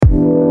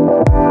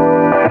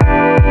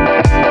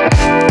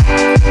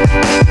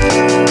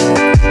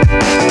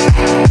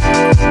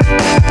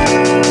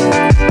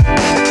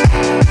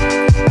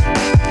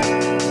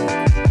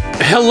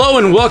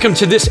Hello and welcome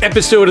to this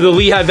episode of the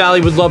Lehigh Valley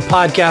with Love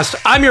podcast.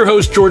 I'm your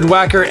host, George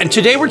Wacker, and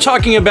today we're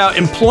talking about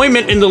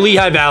employment in the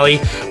Lehigh Valley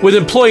with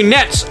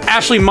EmployNet's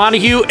Ashley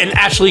Montague and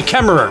Ashley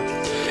Kemmerer.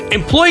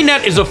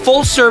 EmployNet is a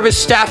full-service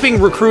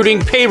staffing,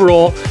 recruiting,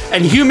 payroll,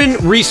 and human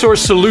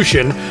resource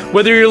solution.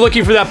 Whether you're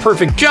looking for that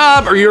perfect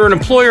job or you're an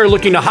employer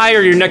looking to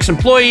hire your next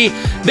employee,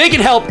 they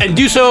can help and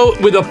do so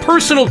with a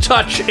personal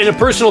touch in a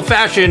personal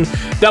fashion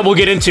that we'll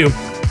get into.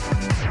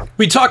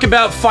 We talk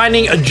about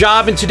finding a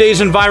job in today's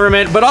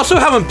environment, but also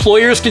how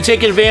employers can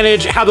take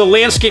advantage, how the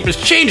landscape has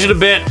changed a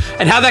bit,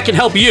 and how that can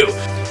help you.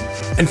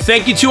 And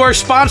thank you to our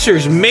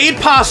sponsors, made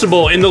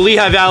possible in the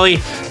Lehigh Valley.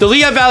 The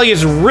Lehigh Valley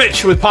is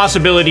rich with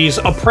possibilities,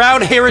 a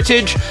proud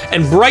heritage,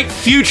 and bright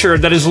future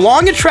that has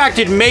long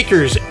attracted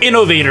makers,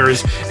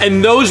 innovators,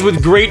 and those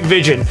with great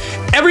vision.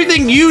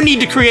 Everything you need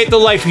to create the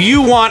life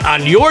you want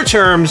on your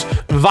terms,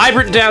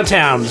 vibrant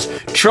downtowns,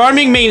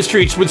 charming main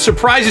streets with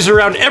surprises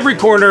around every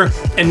corner,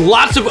 and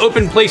lots of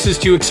open places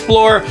to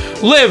explore,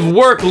 live,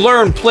 work,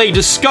 learn, play,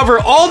 discover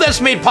all that's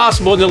made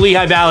possible in the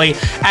Lehigh Valley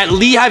at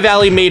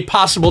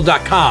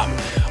LehighValleyMadePossible.com.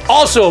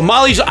 Also,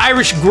 Molly's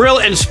Irish Grill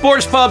and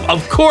Sports Pub,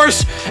 of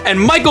course, and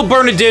Michael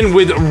Bernardin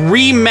with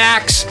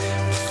Remax.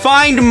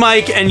 Find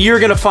Mike and you're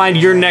going to find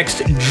your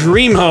next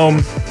dream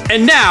home.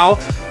 And now,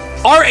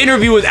 our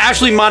interview with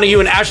Ashley Montague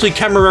and Ashley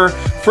Kemmerer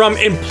from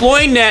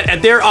EmployNet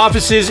at their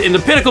offices in the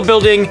Pinnacle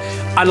Building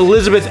on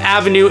Elizabeth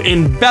Avenue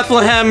in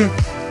Bethlehem.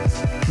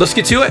 Let's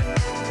get to it.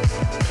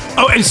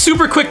 Oh, and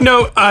super quick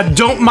note,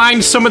 don't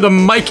mind some of the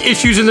mic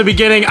issues in the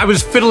beginning. I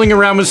was fiddling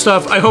around with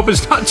stuff. I hope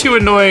it's not too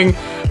annoying,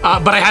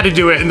 but I had to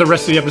do it, and the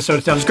rest of the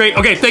episode sounds great.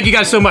 Okay, thank you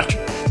guys so much.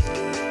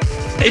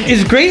 It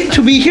is great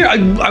to be here.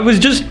 I was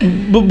just,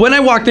 when I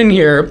walked in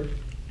here,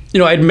 you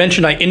know, I'd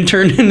mentioned I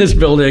interned in this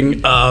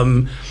building, I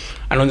don't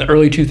know, in the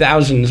early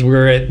 2000s.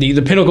 We're at the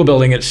Pinnacle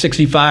Building at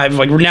 65.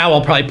 Like now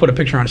I'll probably put a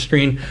picture on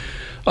screen.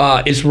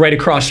 It's right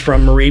across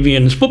from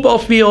Moravian's football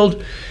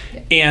field.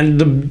 And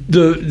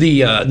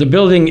the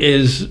building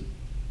is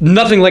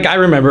nothing like I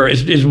remember.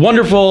 Is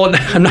wonderful.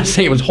 I'm not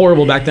saying it was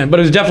horrible back then, but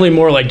it was definitely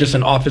more like just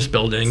an office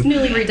building. It's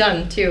newly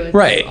redone too. It's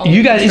right.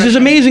 You guys, it's this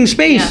amazing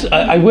space. Yeah.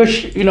 I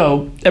wish, you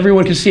know,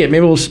 everyone could see it.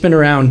 Maybe we'll spin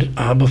around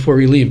before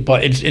we leave.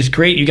 But it's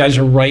great. You guys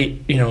are right,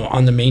 you know,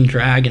 on the main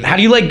drag. And how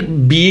do you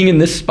like being in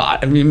this spot?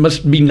 I mean, it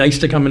must be nice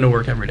to come into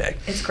work every day.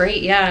 It's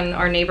great, yeah. And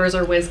our neighbors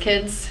are whiz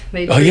kids.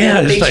 They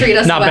treat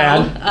us not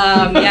well.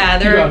 Bad. Yeah,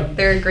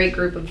 they're a great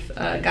group of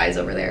guys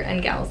over there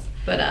and gals.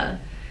 But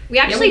we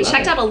actually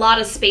checked out a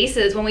lot of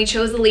spaces when we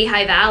chose the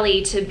Lehigh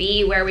Valley to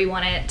be where we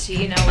wanted to,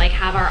 you know, like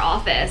have our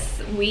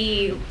office.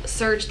 We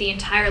searched the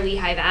entire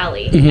Lehigh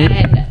Valley,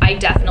 and I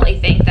definitely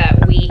think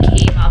that we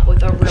came up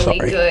with a really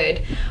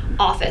good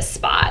office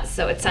spot.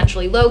 So it's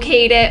centrally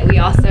located. We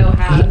also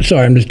have...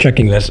 Sorry, I'm just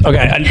checking this. Okay,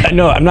 I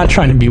know I'm not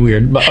trying to be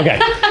weird, but okay.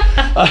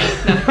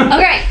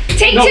 Okay,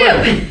 take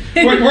two.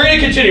 We're going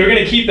to continue. We're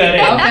going to keep that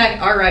in. okay,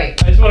 all right.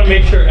 I just want to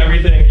make sure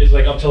everything is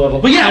like up to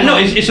level. But yeah, no,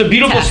 it's a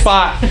beautiful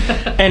spot,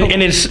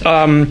 and it's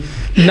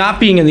not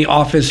being in the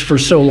office for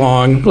so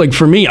long. Like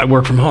for me, I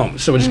work from home,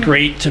 so it's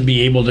great to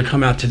be able to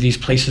come out to these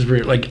places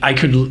where like I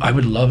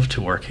would love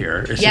to work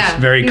here. It's just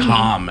very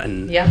calm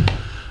and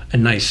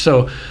nice.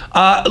 So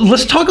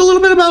let's talk a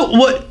little bit about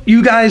what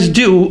you guys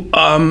do.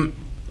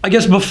 I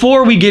guess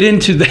before we get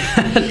into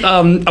that,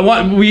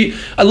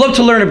 I'd love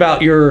to learn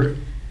about your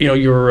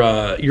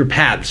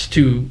paths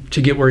to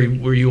get where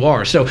you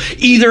are. So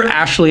either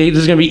Ashley, this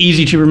is going to be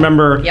easy to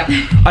remember. Yeah.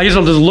 I guess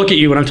I'll just look at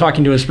you when I'm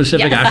talking to a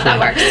specific Ashley. That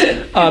works.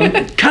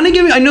 Kind of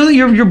give me. I know that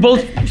you're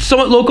both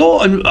somewhat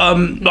local and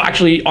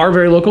actually are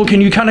very local.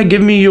 Can you kind of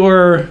give me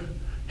your,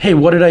 hey,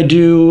 what did I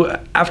do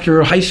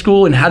after high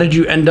school and how did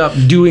you end up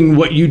doing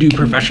what you do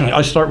professionally?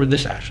 I'll start with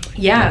this, Ashley.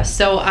 Yeah.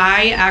 So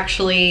I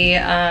actually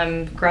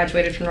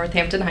graduated from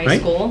Northampton High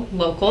School,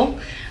 local.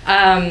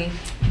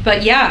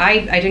 But yeah,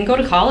 I didn't go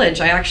to college.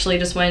 I actually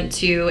just went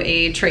to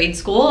a trade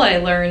school. I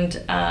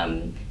learned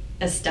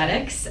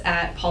aesthetics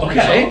at Paul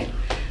Mitchell.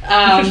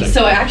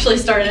 So I actually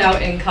started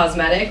out in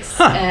cosmetics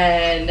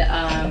and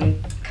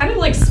kind of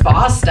like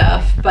spa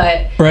stuff,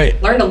 but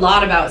learned a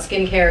lot about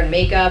skincare and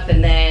makeup,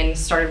 and then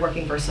started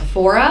working for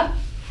Sephora.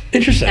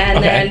 Interesting.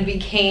 And then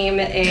became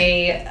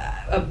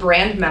a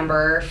brand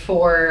member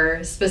for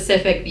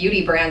specific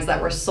beauty brands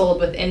that were sold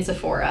within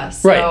Sephora.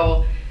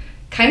 So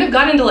kind of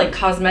got into like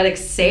cosmetic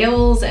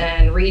sales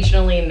and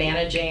regionally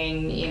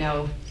managing, you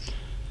know,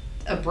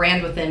 a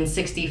brand within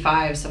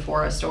 65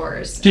 Sephora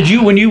stores. Did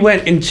you, when you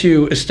went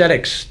into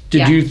aesthetics,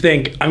 did you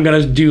think I'm going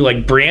to do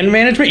like brand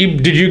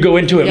management? Did you go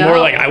into it more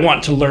like I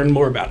want to learn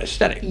more about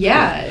aesthetics?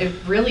 Yeah, it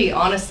really,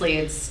 honestly,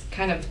 it's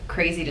kind of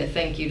crazy to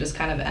think you just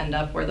kind of end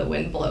up where the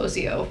wind blows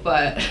you,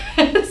 but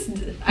it's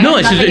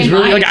really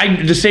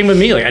like the same with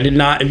me. Like I did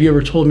not, if you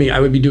ever told me I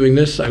would be doing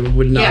this, I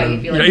would not. Yeah,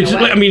 you'd be like,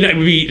 no way. I mean,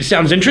 it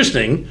sounds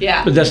interesting.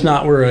 Yeah. But that's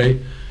not where I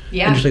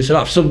initially set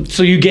off.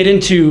 So you get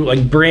into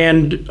like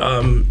brand,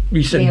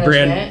 you said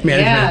brand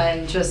management. Yeah,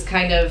 and just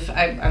kind of,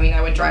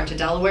 I would drive to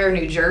Delaware,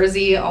 New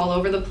Jersey, all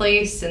over the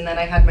place, and then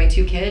I had my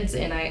two kids,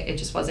 and it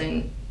just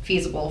wasn't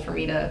feasible for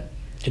me to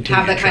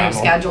have that kind of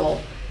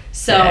schedule.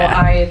 So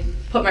I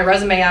put my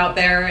resume out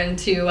there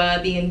into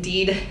the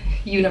Indeed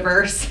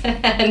universe,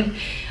 and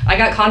I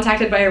got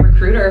contacted by a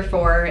recruiter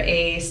for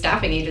a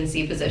staffing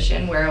agency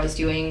position where I was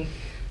doing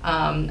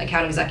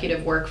account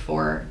executive work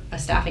for a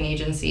staffing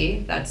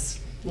agency that's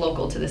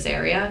local to this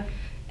area.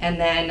 And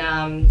then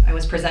I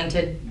was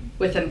presented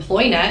with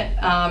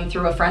EmployNet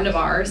through a friend of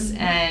ours,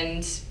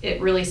 and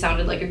it really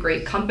sounded like a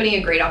great company,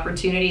 a great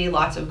opportunity,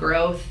 lots of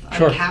growth,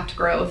 uncapped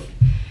growth,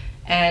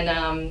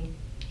 and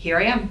here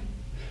I am.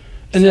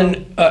 And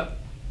then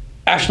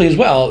Ashley as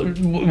well,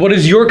 what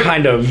is your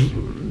kind of,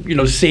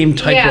 same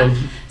type of...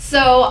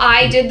 So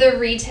I did the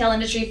retail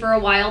industry for a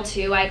while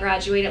too. I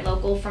graduated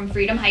local from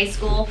Freedom High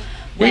School.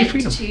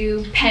 Went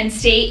to Penn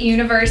State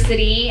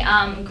University,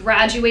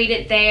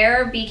 graduated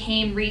there,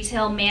 became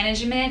retail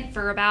management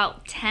for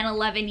about 10,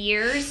 11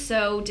 years.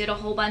 So did a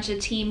whole bunch of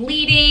team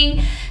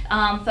leading,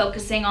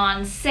 focusing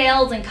on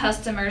sales and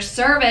customer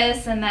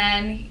service. And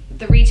then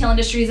the retail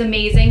industry is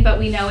amazing, but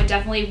we know it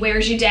definitely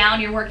wears you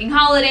down. You're working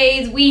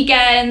holidays,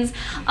 weekends.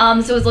 So I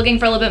was looking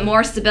for a little bit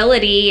more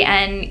stability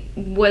and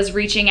was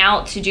reaching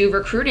out to do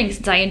recruiting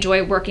since I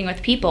enjoy working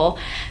with people.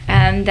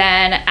 And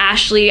then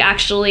Ashley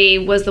actually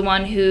was the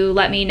one who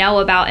let me know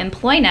about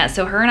EmployNet.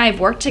 So her and I have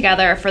worked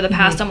together for the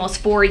past almost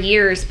 4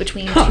 years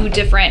between two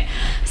different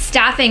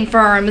staffing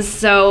firms.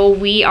 So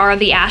we are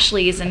the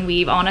Ashleys, and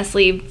we've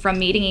honestly, from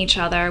meeting each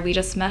other, we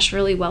just mesh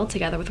really well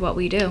together with what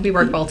we do. We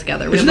work well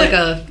together. We have like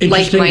a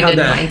like-minded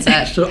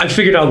mindset. So I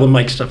figured all the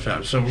mic stuff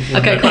out. So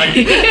okay, cool.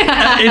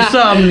 It's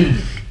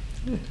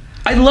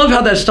I love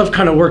how that stuff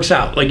kind of works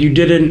out. Like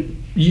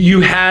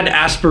you had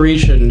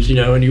aspirations,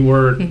 and you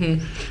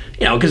weren't,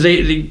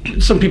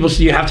 because some people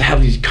say you have to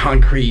have these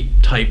concrete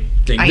type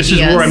things. Ideas. This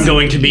is where I'm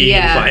going to be,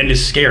 and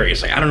it's scary.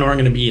 It's like, I don't know where I'm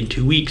going to be in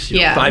 2 weeks.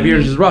 5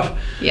 years is rough.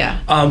 Yeah.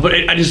 But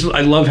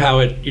I love how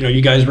it,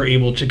 you guys were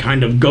able to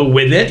kind of go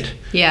with it.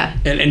 Yeah.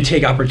 And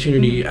take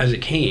opportunity as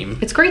it came.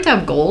 It's great to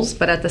have goals,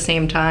 but at the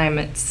same time,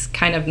 it's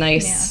kind of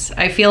nice.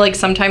 Yeah. I feel like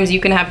sometimes you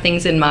can have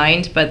things in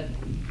mind, but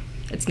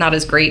it's not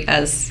as great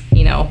as,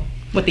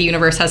 what the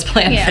universe has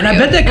planned for you. And I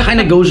bet that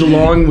kind of goes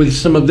along with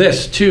some of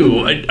this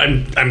too.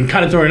 I'm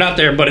kind of throwing it out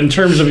there, but in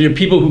terms of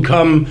people who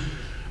come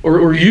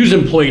or use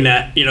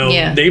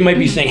EmployNet, they might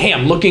be saying, hey,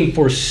 I'm looking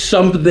for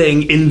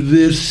something in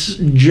this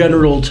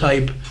general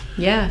type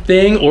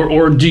thing,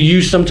 or do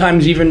you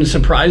sometimes even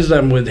surprise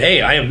them with,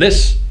 hey, I have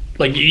this,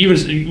 like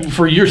even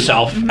for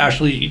yourself,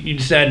 Ashley, you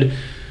said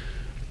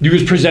you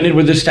was presented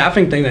with this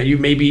staffing thing that you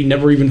maybe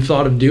never even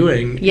thought of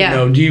doing.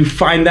 Yeah. Do you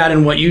find that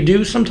in what you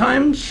do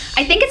sometimes?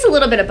 I think it's a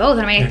little bit of both.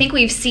 I mean, I think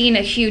we've seen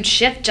a huge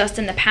shift just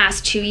in the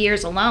past 2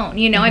 years alone.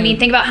 I mean,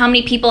 think about how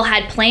many people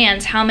had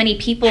plans, how many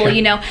people,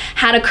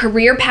 had a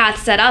career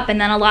path set up, and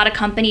then a lot of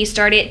companies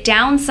started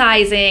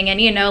downsizing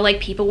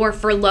and, people were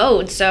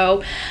furloughed.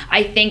 So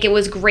I think it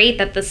was great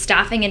that the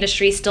staffing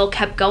industry still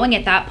kept going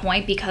at that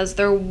point, because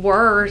there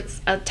were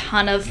a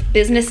ton of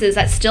businesses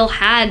that still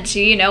had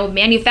to,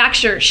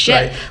 manufacture,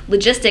 ship,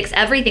 logistics,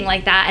 everything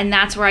like that. And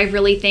that's where I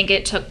really think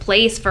it took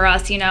place for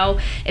us.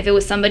 If it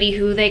was somebody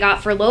who they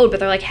got furloughed,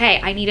 but they're like,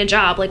 hey, I need a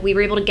job, like we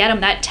were able to get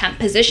them that temp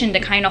position to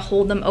kind of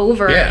hold them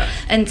over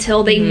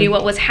until they knew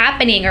what was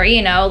happening, or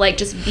like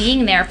just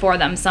being there for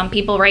them. Some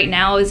people right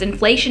now, as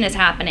inflation is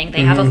happening,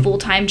 they have a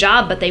full-time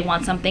job, but they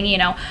want something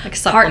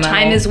like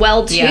part-time as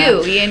well too.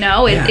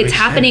 It's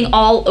happening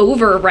all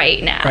over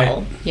right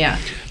now.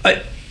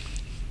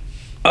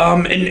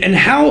 And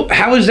how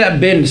has that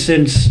been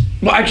since?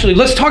 Well, actually,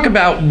 let's talk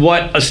about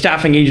what a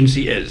staffing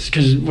agency is,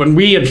 because when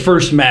we had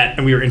first met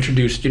and we were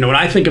introduced, when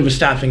I think of a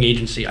staffing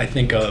agency, I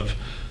think of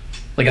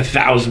like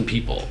 1,000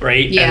 people,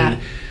 right? Yeah.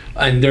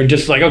 And they're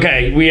just like,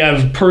 okay, we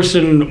have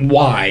person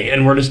Y,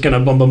 and we're just gonna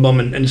bum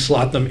and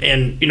slot them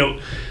in.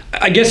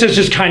 I guess it's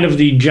just kind of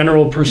the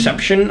general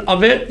perception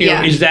of it.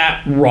 Is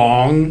that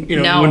wrong?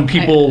 No, when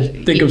people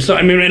think of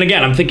and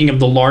again, I'm thinking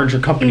of the larger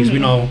companies. We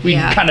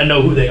kind of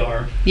know who they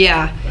are.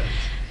 Yeah.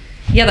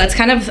 Yeah, that's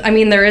kind of,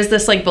 there is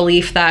this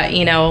belief that,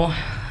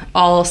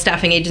 all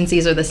staffing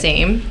agencies are the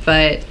same,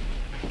 but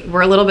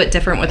we're a little bit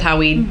different with how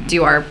we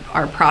do our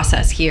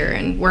process here.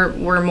 And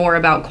we're more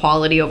about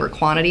quality over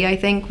quantity, I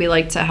think. We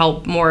like to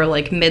help more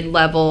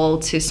mid-level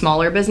to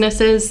smaller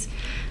businesses.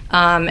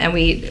 And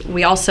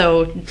we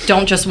also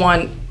don't just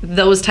want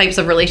those types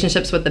of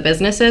relationships with the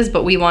businesses,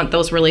 but we want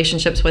those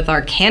relationships with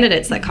our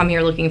candidates that come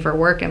here looking for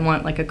work and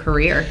want a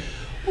career.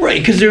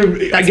 Right, because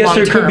I guess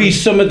there could be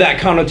some of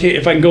that connotation.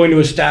 If I'm going to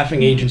a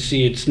staffing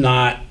agency, it's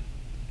not,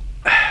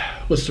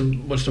 what's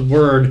the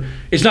word?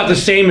 It's not the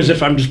same as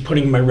if I'm just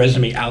putting my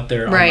resume out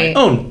there on my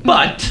own.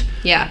 But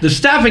the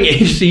staffing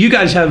agency, you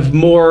guys have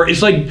more.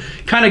 It's like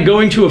kind of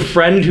going to a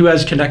friend who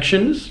has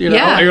connections. You're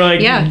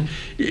like, am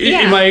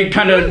I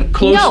kind of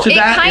close to that?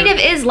 No, it kind of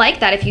is like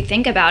that if you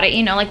think about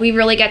it. We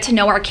really get to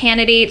know our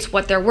candidates,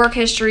 what their work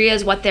history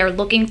is, what they're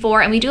looking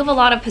for, and we do have a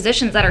lot of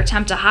positions that are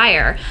temp to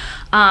hire.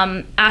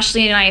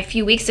 Ashley and I a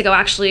few weeks ago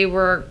actually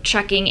were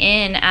checking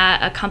in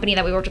at a company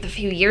that we worked with a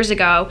few years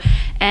ago,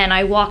 and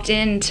I walked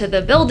into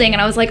the building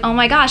and I was like, oh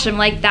my gosh, I'm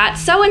like,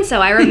 that's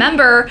so-and-so. I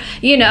remember,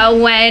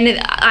 when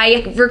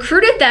I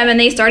recruited them and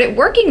they started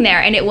working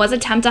there, and it was a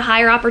temp to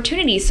hire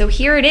opportunity. So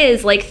here it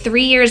is, like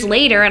 3 years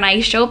later, and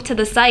I show up to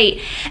the site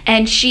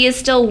and she is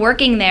still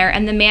working there,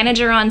 and the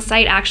manager on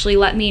site actually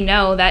let me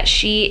know that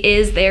she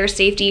is their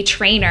safety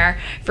trainer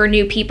for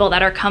new people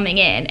that are coming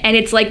in. And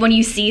it's like, when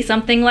you see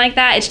something like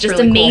that, it's just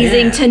really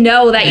amazing to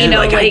know that,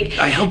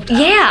 I helped out.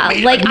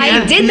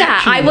 I did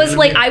that.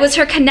 I was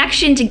her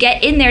connection to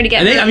get in there to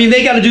get. And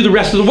they got to do the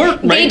rest of the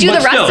work, right? They do the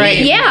rest still, of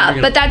it, yeah.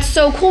 But that's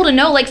so cool to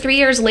know, like 3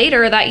 years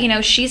later, that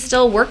she's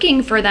still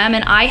working for them,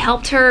 and I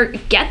helped her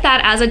get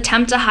that as a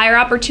temp to hire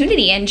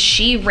opportunity, and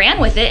she ran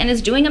with it and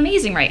is doing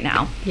amazing right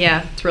now.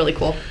 Yeah, it's really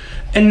cool.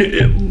 And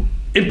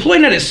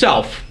EmployNet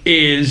itself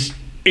is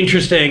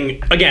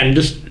interesting, again,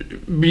 just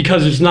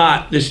because it's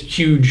not this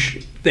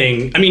huge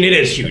thing. I mean, it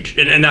is huge,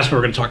 and that's what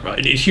we're going to talk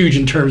about. It's huge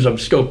in terms of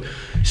scope.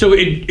 So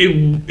it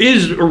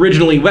is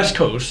originally West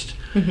Coast.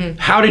 Mm-hmm.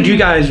 How did you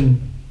guys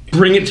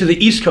bring it to the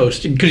East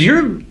Coast? Because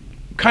you're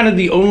kind of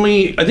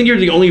I think you're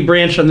the only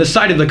branch on this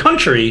side of the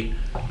country,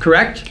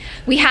 correct?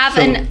 We have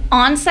an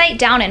on-site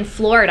down in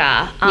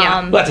Florida.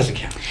 Well, that doesn't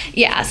count.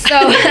 Yeah, so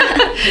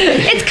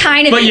it's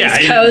kind of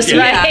East Coast,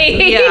 right?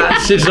 Yeah.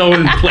 It's its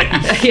own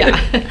place. Yeah.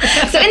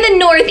 So in the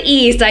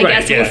Northeast, I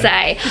guess we'll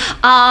say.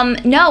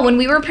 No, when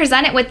we were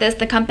presented with this,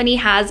 the company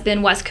has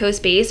been West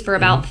Coast based for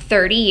about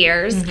 30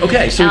 years. Mm-hmm.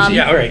 Okay, so all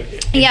right.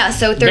 Yeah,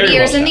 so 30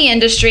 years in the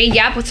industry.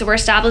 Yep, so we're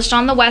established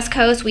on the West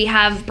Coast. We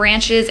have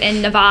branches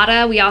in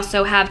Nevada. We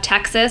also have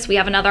Texas. We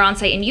have another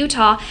on-site in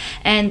Utah,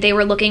 and they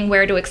were looking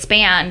where to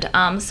expand.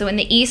 So in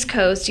the East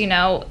Coast,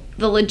 the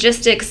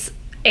logistics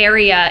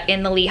area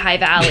in the Lehigh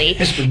Valley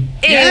it is.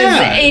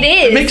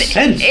 It makes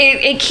sense.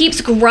 It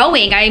keeps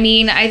growing. I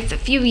mean, a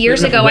few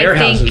years ago, I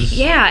think,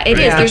 it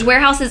is. There's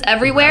warehouses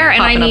everywhere,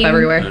 and I mean,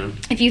 everywhere.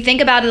 If you think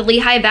about it, the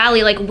Lehigh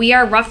Valley, like we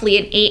are roughly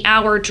an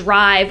 8-hour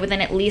drive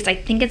within at least, I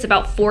think it's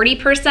about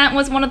 40%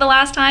 was one of the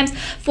last times,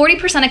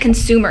 40% of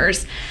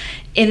consumers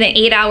in an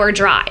 8-hour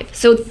drive.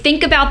 So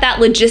think about that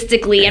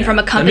logistically and from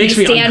a company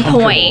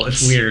standpoint.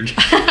 It's weird.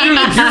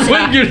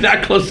 When you're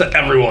that close to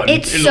everyone.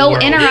 It's so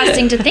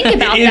interesting to think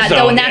about that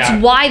though, and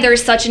that's why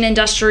there's such an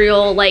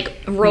industrial,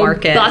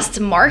 robust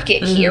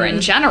market here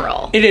in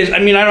general. It is. I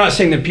mean, I'm not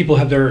saying that people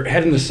have their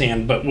head in the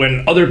sand, but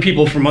when other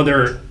people from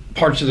other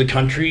parts of the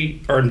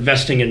country are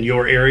investing in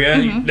your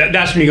area,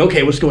 that's when you go,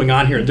 okay, what's going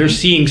on here? They're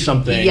seeing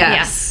something.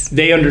 Yes.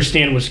 They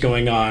understand what's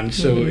going on,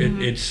 so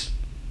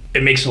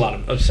it makes a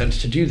lot of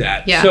sense to do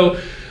that. Yeah. So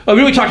we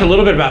really talked a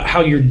little bit about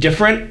how you're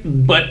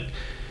different, but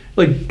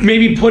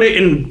maybe put it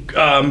in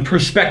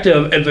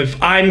perspective of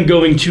if I'm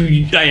going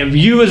to, I have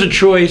you as a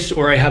choice,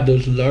 or I have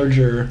those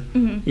larger,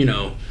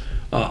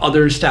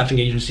 other staffing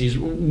agencies.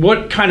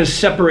 What kind of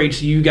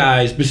separates you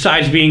guys,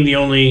 besides being the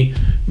only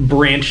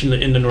branch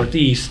in the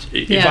Northeast?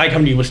 If I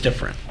come to you, what's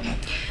different?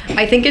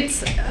 I think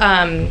it's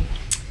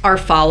our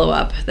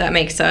follow-up that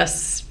makes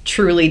us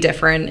truly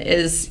different.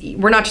 Is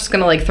we're not just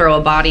going to throw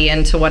a body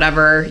into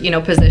whatever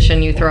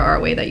position you throw our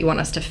way that you want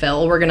us to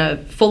fill. We're going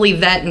to fully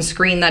vet and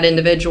screen that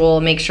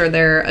individual, make sure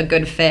they're a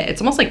good fit. It's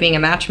almost like being a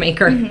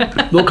matchmaker.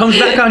 Well, it comes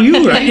back on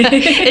you, right?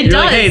 It You're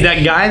does. Hey,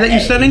 that guy that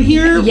you sent in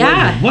here.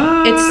 Yeah,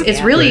 what?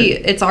 It's really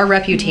it's our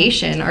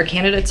reputation. Our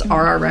candidates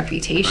are our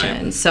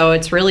reputation. Right. So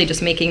it's really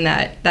just making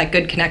that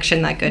good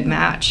connection, that good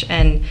match,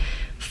 and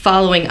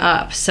following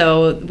up.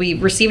 So we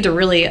received a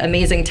really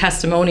amazing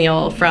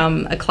testimonial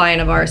from a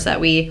client of ours that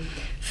we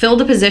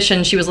filled a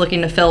position she was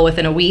looking to fill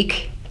within a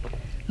week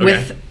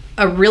with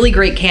a really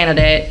great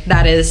candidate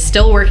that is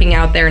still working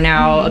out there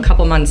now a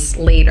couple months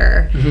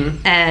later.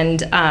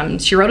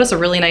 And she wrote us a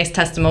really nice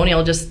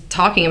testimonial just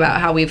talking about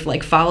how we've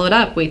followed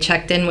up. We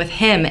checked in with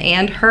him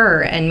and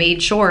her and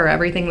made sure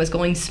everything was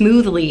going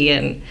smoothly,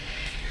 and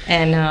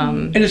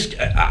it's,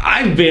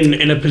 I've been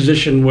in a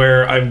position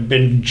where I've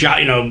been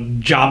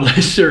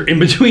jobless or in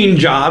between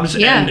jobs,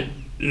 and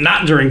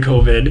not during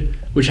COVID,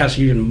 which has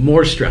to be even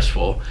more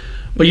stressful.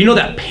 But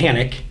that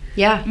panic.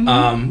 Yeah.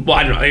 Well,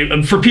 I don't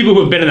know. For people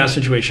who have been in that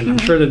situation, I'm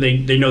sure that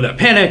they know that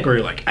panic, or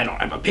you're like, I don't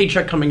have a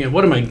paycheck coming in.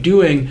 What am I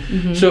doing?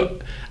 So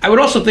I would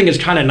also think it's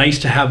kind of nice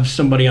to have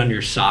somebody on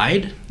your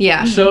side.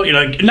 Yeah. So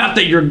not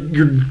that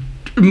you're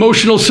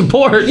emotional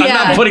support. Yeah.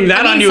 I'm not putting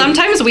that on you.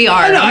 Sometimes we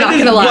are. I'm not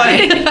gonna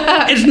lie.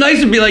 It's nice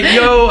to be like,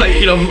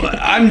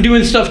 I'm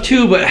doing stuff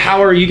too, but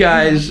how are you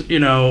guys?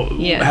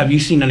 Have you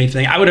seen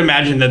anything? I would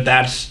imagine that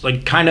that's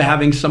kind of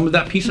having some of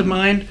that peace of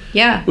mind.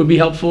 Yeah. Would be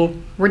helpful.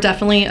 We're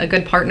definitely a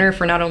good partner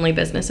for not only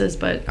businesses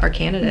but our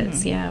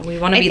candidates. Yeah, we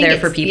want to be there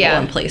for people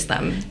and place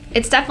them.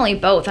 It's definitely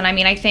both, and I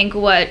mean, I think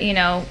what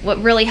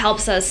really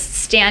helps us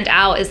stand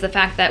out is the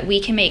fact that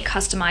we can make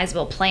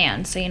customizable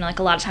plans. So a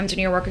lot of times when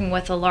you're working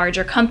with a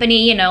larger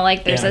company,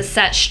 there's a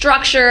set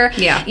structure.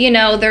 Yeah.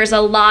 There's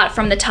a lot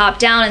from the top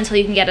down until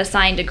you can get a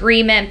signed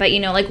agreement. But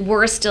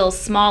we're still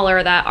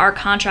smaller, that our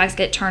contracts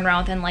get turned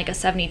around within a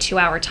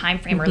 72-hour time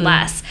frame or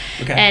less.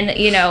 Okay.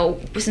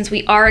 And since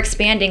we are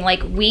expanding,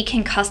 we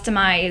can customize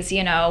customize,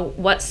 you know,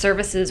 what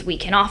services we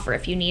can offer.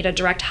 If you need a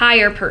direct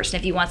hire person,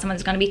 if you want someone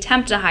who's going to be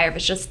temp to hire, if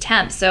it's just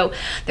temp. So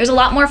there's a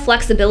lot more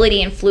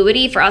flexibility and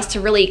fluidity for us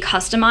to really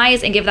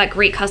customize and give that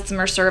great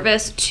customer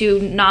service to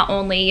not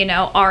only, you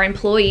know, our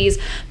employees,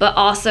 but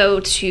also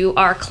to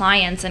our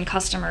clients and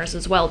customers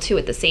as well too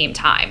at the same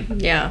time.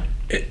 Yeah.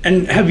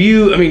 And have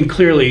you, I mean,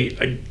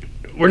 clearly,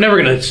 we're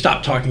never going to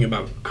stop talking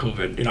about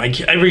COVID. You know,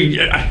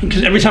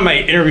 because every time I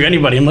interview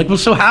anybody, I'm like, well,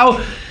 so how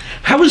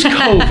was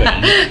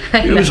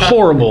COVID? It was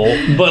horrible.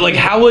 But like,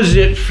 how was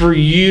it for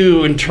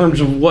you in terms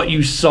of what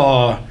you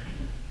saw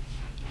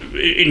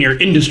in your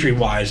industry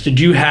wise? Did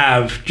you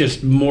have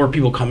just more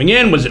people coming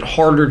in? Was it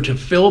harder to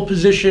fill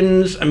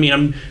positions? I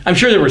mean, I'm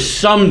sure there was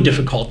some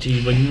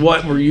difficulty. Like,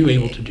 what were you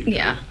able to do?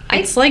 Yeah.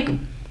 It's like,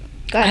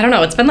 I don't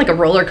know. It's been like a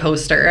roller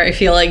coaster, I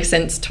feel like,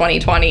 since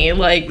 2020.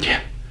 Like,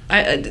 yeah.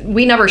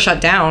 We never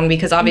shut down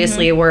because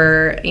obviously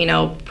we're, you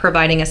know,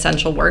 providing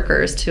essential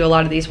workers to a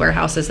lot of these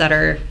warehouses that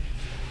are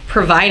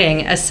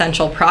providing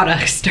essential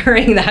products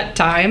during that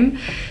time,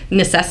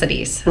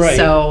 necessities. Right.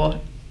 So,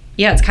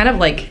 yeah, it's kind of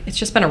like, it's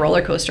just been a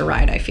roller coaster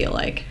ride, I feel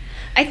like.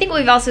 I think what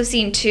we've also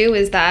seen too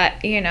is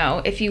that, you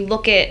know, if you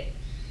look at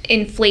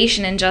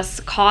inflation and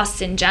just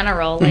costs in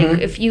general, like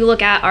if you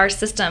look at our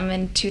system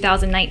in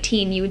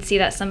 2019, you would see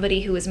that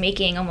somebody who was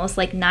making almost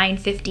like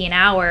 $9.50 an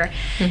hour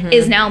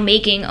is now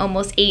making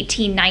almost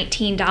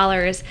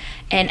 $18-19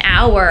 an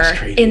hour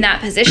in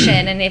that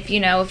position. And if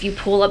you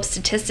pull up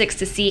statistics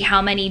to see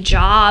how many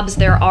jobs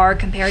there are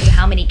compared to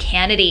how many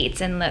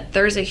candidates, and that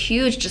there's a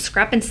huge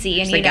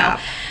discrepancy in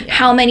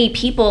how many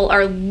people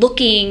are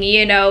looking,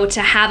 you know,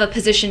 to have a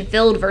position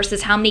filled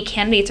versus how many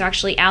candidates are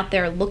actually out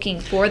there looking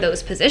for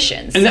those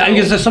positions. And I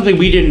guess that's something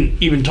we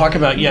didn't even talk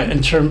about yet.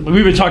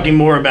 We've been talking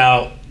more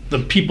about the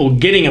people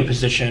getting a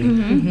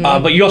position,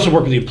 but you also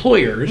work with the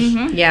employers.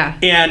 Yeah.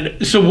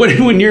 And so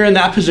when you're in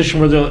that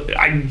position where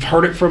I've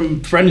heard it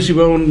from friends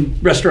who own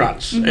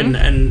restaurants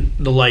and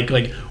the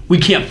like we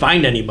can't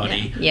find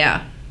anybody.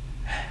 Yeah.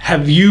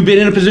 Have you been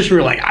in a position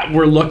where like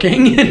we're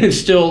looking and it's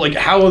still like,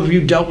 how have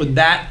you dealt with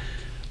that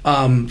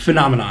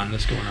phenomenon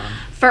that's going on?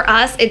 For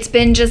us, it's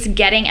been just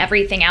getting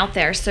everything out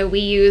there. So we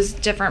use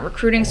different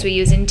recruiting. So we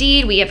use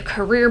Indeed, we have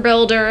Career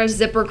Builder,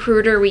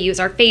 ZipRecruiter, we use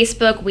our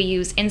Facebook, we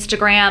use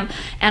Instagram.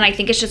 And I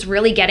think it's just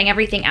really getting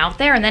everything out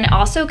there. And then it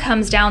also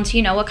comes down to,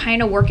 you know, what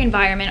kind of work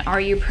environment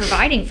are you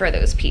providing for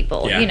those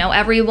people? Yeah. You know,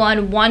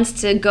 everyone wants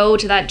to go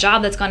to that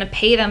job that's going to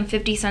pay them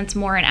 50 cents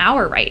more an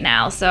hour right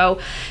now. So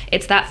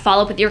it's that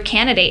follow up with your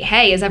candidate.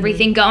 Hey, is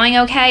everything going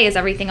okay? Is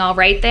everything all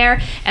right there?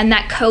 And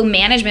that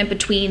co-management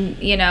between,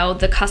 you know,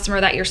 the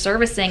customer that you're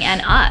servicing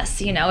and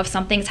us. You know, if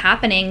something's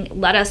happening,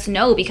 let us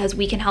know because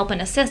we can help and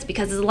assist,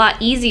 because it's a lot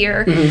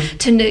easier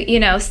to,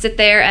 you know, sit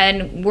there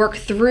and work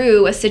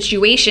through a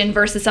situation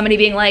versus somebody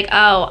being like,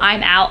 oh,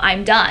 I'm out,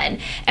 I'm done,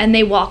 and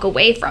they walk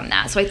away from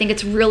that. So I think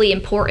it's really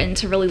important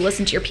to really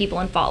listen to your people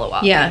and follow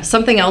up. Yeah,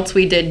 something else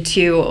we did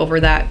too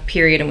over that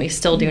period, and we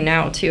still do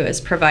now too,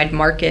 is provide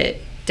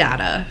market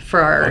data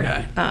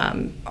for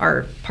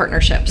our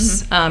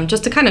partnerships,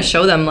 just to kind of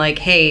show them like,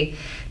 hey,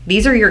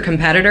 these are your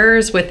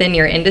competitors within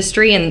your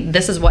industry, and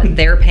this is what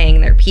they're paying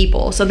their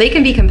people. So they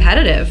can be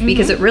competitive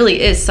because it really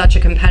is such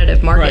a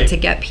competitive market to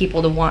get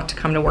people to want to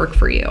come to work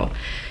for you.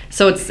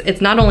 So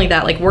it's not only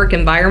that like work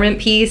environment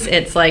piece,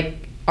 it's like,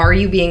 are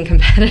you being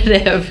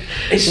competitive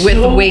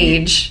with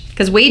wage?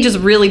 Because wage is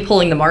really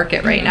pulling the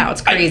market right now.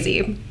 It's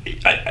crazy.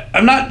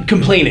 I'm not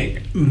complaining,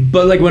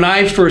 but like when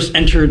I first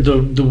entered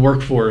the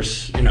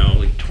workforce, you know,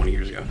 like 20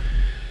 years ago,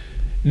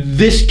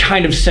 this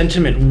kind of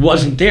sentiment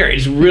wasn't there.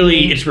 It's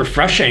really, it's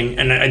refreshing.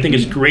 And I think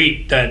it's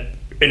great that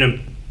an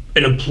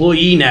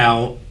employee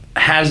now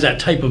has that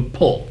type of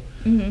pull,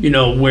 you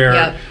know,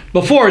 where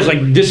before it's like,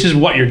 this is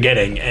what you're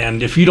getting.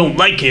 And if you don't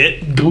like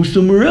it, go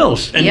somewhere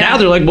else. And now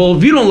they're like, well,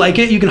 if you don't like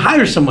it, you can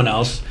hire someone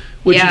else,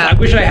 which is, I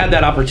wish I had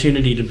that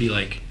opportunity to be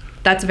like,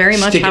 that's very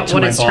much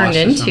what it's turned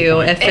into.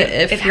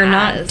 If you're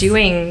not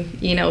doing,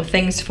 you know,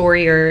 things for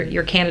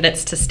your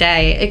candidates to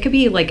stay, it could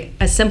be like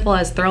as simple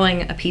as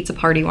throwing a pizza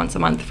party once a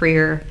month for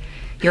your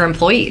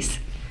employees.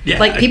 Yeah,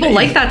 like people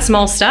like that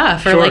small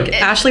stuff. Or like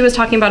Ashley was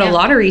talking about a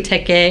lottery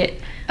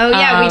ticket. Oh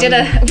yeah,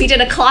 we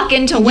did a clock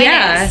in to win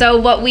it. So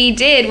what we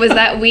did was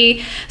that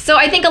so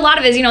I think a lot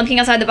of it is, you know, thinking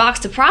outside the box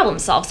to problem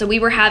solve. So we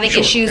were having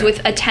issues with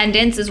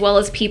attendance as well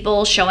as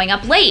people showing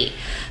up late.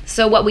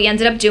 So what we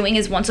ended up doing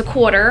is once a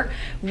quarter,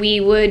 we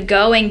would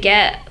go and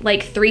get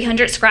like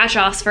 300 scratch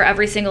offs for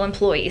every single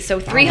employee. So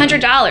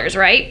 $300,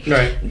 right?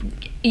 Right.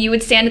 You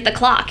would stand at the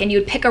clock and you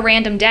would pick a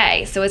random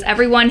day. So as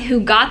everyone who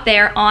got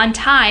there on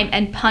time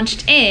and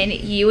punched in,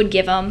 you would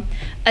give them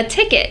a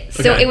ticket.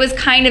 So it was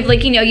kind of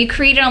like, you know, you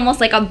created almost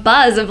like a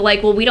buzz of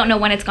like, well, we don't know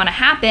when it's going to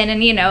happen.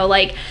 And, you know,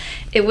 like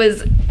it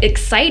was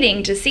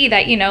exciting to see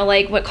that, you know,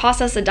 like what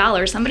cost us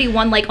 $1, somebody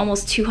won like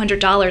almost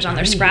 $200 on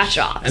their scratch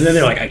offs. And then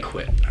they're like, I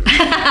quit.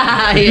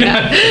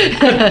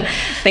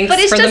 Thanks But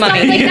it's for just the money.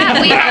 something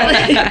like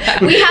that.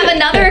 We have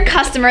another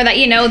customer that,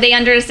 they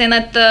understand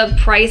that the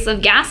price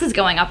of gas is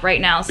going up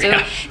right now.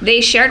 So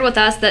they shared with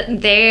us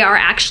that they are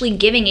actually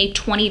giving a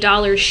 $20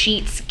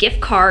 Sheetz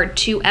gift card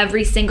to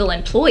every single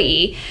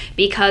employee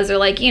because they're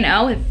like,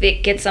 if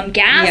it gets some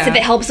gas, if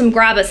it helps them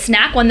grab a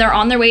snack when they're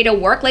on their way to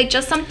work, like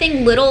just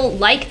something little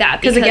like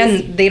that. Because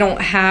again, they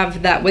don't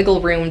have that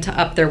wiggle room to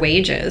up their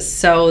wages.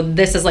 So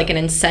this is like an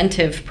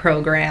incentive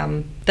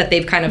program that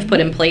they've kind of put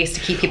in place to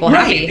keep people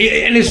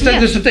happy. And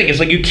that's the thing. It's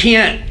like you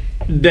can't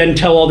then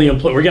tell all the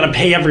employees, we're going to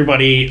pay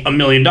everybody $1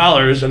 million.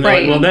 And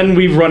they're like, well, then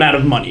we've run out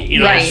of money.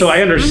 So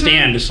I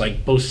understand it's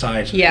like both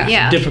sides.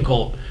 It's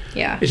difficult.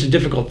 Yeah. It's a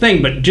difficult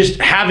thing. But just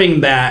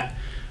having that,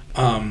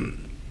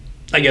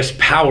 I guess,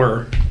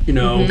 power,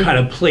 kind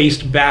of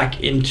placed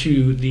back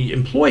into the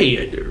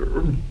employee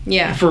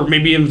for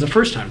maybe the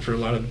first time for a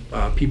lot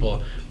of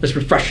people, it's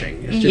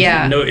refreshing. It's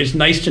just, it's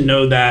nice to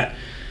know that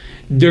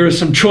there is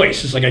some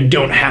choice. It's like I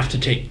don't have to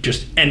take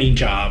just any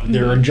job.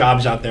 There are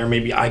jobs out there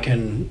maybe I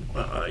can,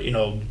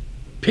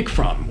 pick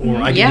from,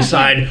 or I can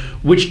decide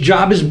which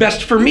job is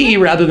best for me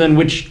rather than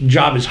which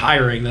job is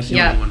hiring. That's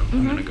the only one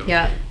I'm going to go.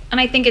 Yeah. And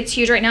I think it's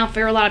huge right now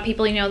for a lot of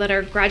people, that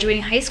are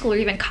graduating high school or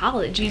even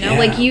college. We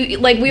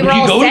were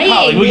all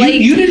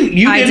saying, you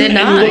didn't. I did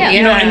not.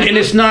 And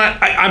it's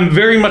not. I'm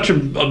very much a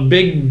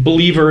big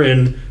believer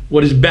in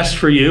what is best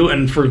for you,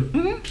 and for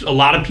a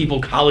lot of people,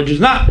 college is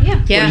not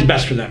what is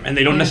best for them, and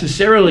they don't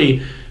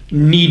necessarily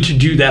need to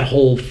do that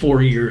whole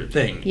 4-year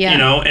thing.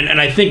 And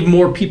I think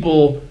more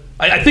people.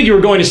 I think you were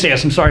going to say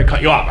this. I'm sorry I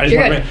cut you off.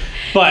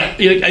 But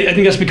I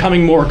think that's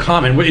becoming more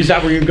common. Is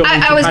that where you're going?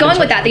 I was going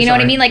with that. You know what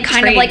I mean? Like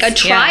kind of like a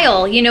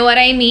trial. You know what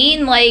I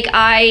mean? Like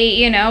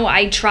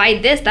I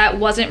tried this. That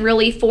wasn't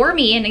really for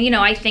me. And,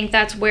 I think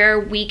that's where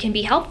we can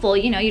be helpful.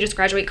 You just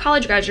graduate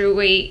college,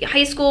 graduate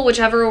high school,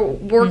 whichever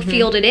work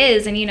field it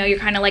is. And, you're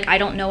kind of like, I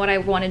don't know what I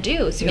want to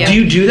do. So do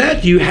you do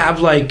that? Do you have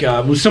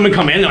will someone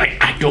come in and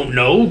like, I don't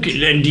know?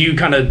 And do you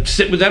kind of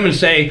sit with them and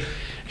say,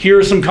 here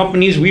are some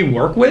companies we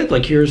work with,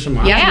 like here are some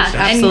options. Yeah,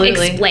 absolutely. And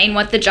explain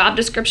what the job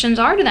descriptions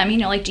are to them.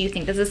 Do you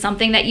think this is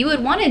something that you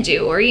would want to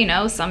do? Or,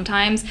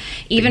 sometimes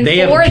even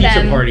they for them. They have a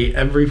pizza party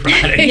every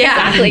Friday.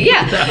 Exactly,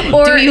 yeah.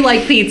 Or do you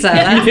like pizza?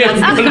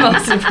 That's the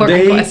most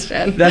important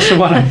question. That's the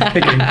one I'm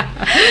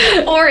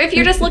picking. Or if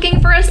you're just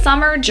looking for a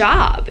summer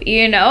job,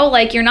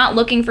 like you're not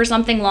looking for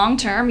something long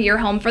term, you're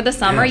home for the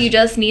summer, you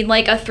just need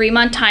like a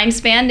 3-month time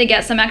span to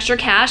get some extra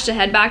cash to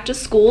head back to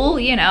school,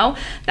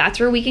 that's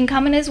where we can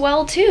come in as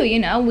well too,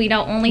 We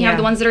don't only have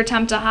the ones that are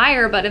temp to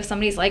hire, but if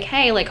somebody's like,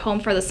 hey, like home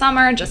for the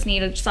summer, just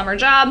need a summer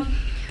job,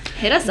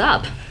 hit us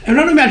up. And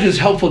I would imagine it's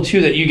helpful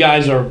too that you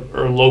guys are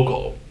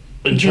local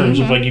in terms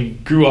of like you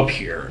grew up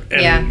here,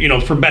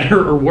 and for better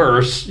or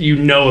worse,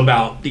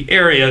 about the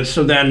area.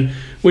 So then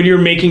when you're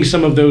making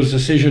some of those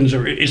decisions,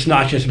 or it's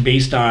not just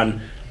based on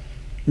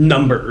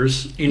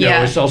numbers,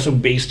 it's also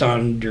based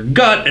on your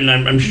gut, and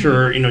I'm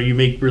sure you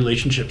make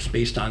relationships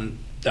based on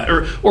that,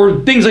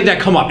 or things like that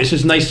come up. It's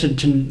just nice to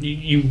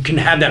you can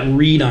have that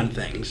read on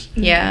things.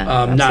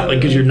 Not like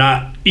because you're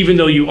not, even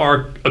though you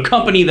are a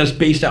company that's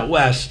based out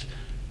west,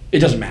 it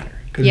doesn't matter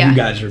because you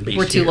guys are based.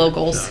 We're two here,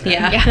 locals. So.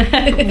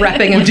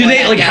 Repping. Well, do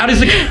they like? How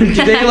does it?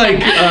 Do they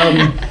like?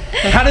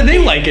 How do they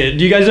like it?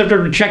 Do you guys have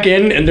to check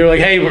in and they're like,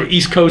 hey, we're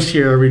East Coast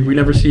here. We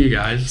never see you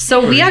guys.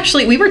 So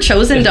we were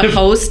chosen to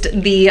host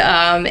the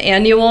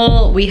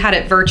annual. We had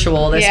it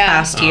virtual this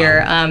past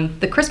year.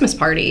 The Christmas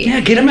party.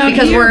 Yeah, get them out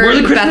because here.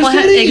 We're the Christmas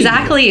Bethlehem. City.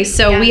 Exactly.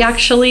 So we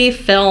actually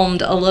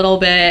filmed a little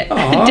bit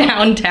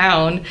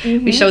downtown.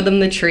 We showed them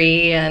the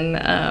tree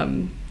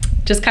and.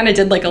 Just kind of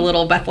did like a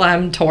little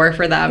Bethlehem tour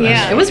for them.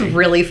 Yeah. It was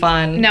really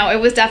fun. No,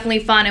 it was definitely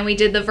fun, and we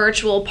did the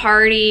virtual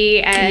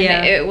party,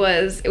 and it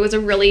was a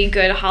really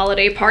good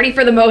holiday party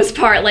for the most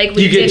part. Like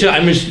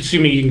I'm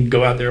assuming you can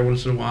go out there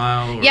once in a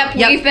while. Or... Yep,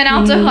 we've been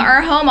out to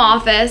our home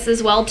office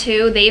as well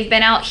too. They've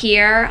been out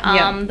here.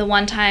 The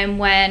one time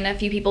when a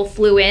few people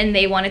flew in,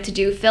 they wanted to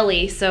do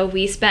Philly, so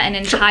we spent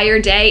an entire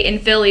day in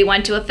Philly.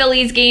 Went to a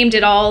Phillies game,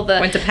 did all the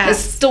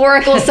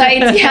historical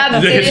sites.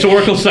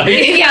 Historical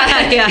sites.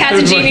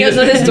 Pasagenos,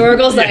 the historical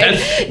sites.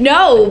 Yes.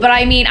 No, but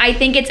I mean, I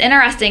think it's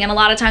interesting, and a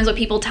lot of times what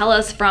people tell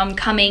us from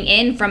coming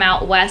in from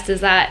out west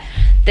is that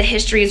the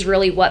history is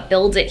really what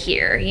builds it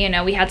here.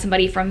 We had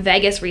somebody from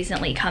Vegas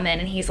recently come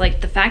in, and he's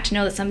like, the fact to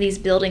know that some of these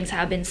buildings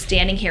have been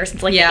standing here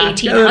since like the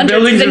 1800s. The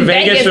buildings in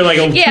Vegas are like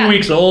 2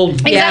 weeks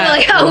old.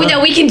 Exactly.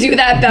 No, we can do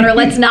that better.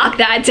 Let's knock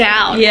that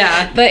down.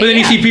 But then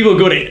you see people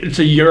go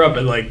to Europe,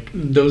 and like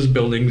those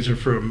buildings are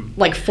from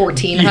like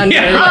 1400.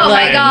 Oh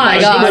my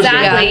gosh,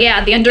 exactly.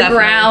 Yeah, the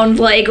underground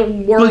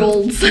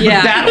worlds. But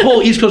that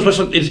whole East Coast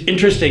West is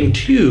interesting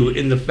too,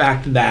 in the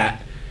fact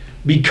that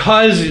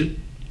because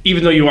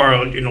even though you are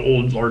an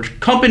old large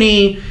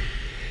company,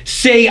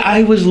 say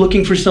I was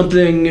looking for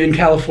something in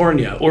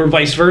California, or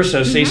vice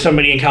versa. Say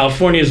somebody in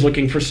California is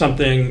looking for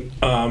something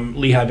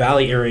Lehigh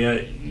Valley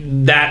area.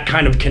 That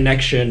kind of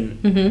connection,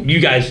 you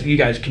guys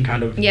can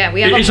kind of. Yeah,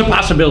 we have. It's a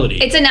possibility.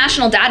 It's a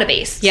national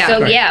database. Yeah.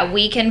 So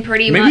we can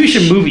pretty much. Maybe we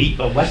should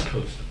move West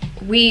Coast.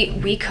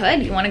 We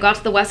could. You want to go out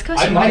to the West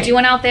Coast? I You want might. to do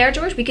one out there,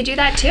 George? We could do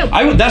that too.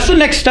 That's the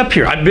next step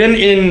here. I've been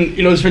in,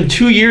 it's been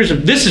 2 years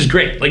of, this is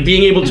great. Like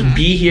being able to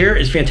be here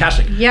is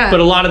fantastic. Yeah.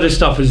 But a lot of this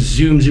stuff is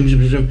Zoom.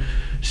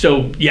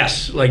 So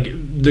yes, like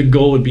the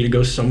goal would be to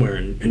go somewhere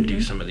and do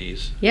some of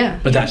these. Yeah.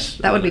 But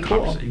that would be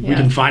cool. conversation. We Yeah.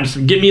 can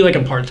find get me like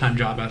a part-time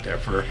job out there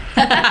for.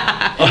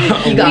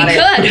 You got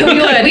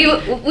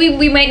it.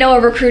 We might know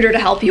a recruiter to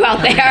help you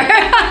out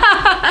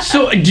there.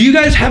 So do you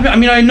guys have,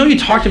 I know you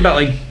talked about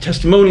like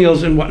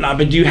testimonials and whatnot,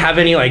 but do you have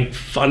any like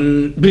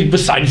fun,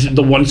 besides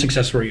the one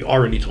success story you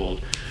already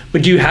told,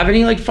 but do you have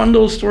any like fun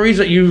little stories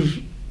that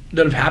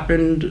have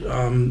happened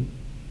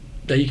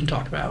that you can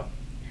talk about?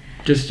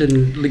 Just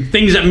in like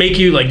things that make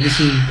you like,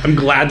 I'm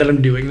glad that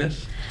I'm doing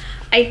this.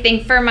 I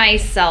think for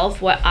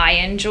myself, what I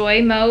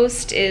enjoy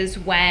most is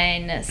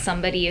when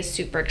somebody is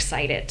super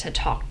excited to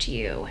talk to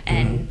you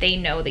and they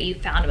know that you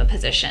found them a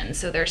position.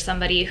 So there's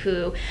somebody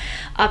who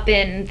up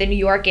in the New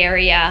York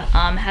area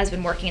has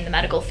been working in the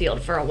medical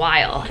field for a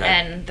while. Okay.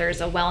 And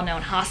there's a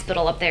well-known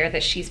hospital up there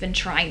that she's been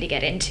trying to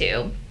get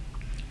into.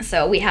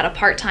 So we had a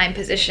part-time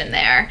position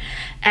there,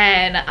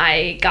 and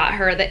I got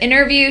her the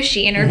interview.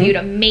 She interviewed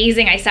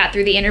amazing. I sat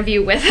through the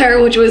interview with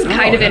her, which was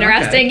kind of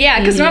interesting. Okay.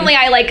 Yeah, because normally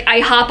I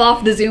hop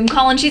off the Zoom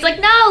call, and she's like,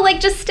 no, like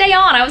just stay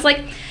on. I was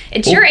like,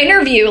 it's your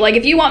interview. Like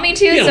if you want me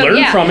to. Yeah, so,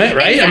 learn from it,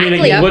 right?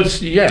 Exactly.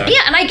 Yeah,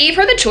 and I gave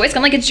her the choice.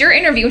 I'm like, it's your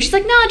interview. And she's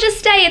like, no, just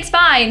stay. It's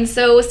fine.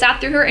 So sat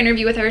through her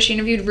interview with her. She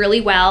interviewed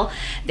really well.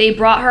 They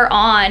brought her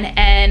on.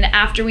 And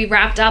after we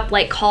wrapped up,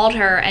 like called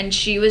her. And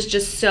she was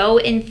just so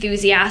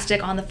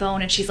enthusiastic on the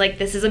phone. And she's like,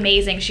 this is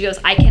amazing. She goes,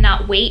 I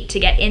cannot wait to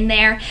get in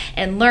there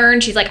and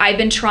learn. She's like, I've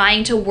been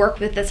trying to work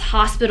with this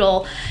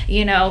hospital,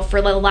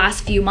 for the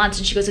last few months.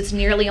 And she goes, it's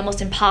nearly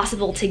almost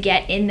impossible to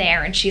get in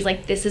there. And she's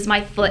like, this is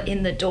my foot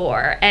in the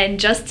door. And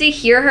just to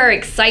hear her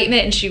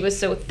excitement, and she was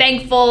so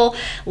thankful,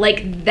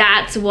 like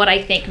that's what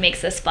I think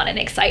makes this fun and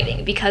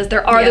exciting, because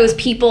there are those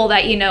people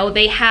that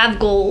they have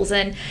goals,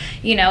 and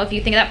if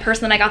you think of that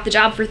person that I got the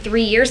job for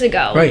 3 years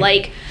ago, right.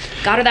 like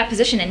got her that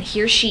position and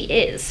here she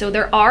is. So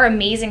there are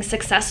amazing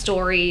success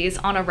stories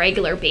on a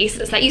regular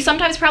basis that you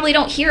sometimes probably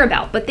don't hear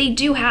about, but they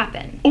do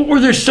happen. Or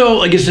they're so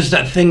like, it's just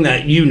that thing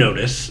that you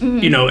notice,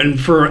 and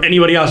for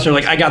anybody else, they're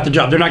like, I got the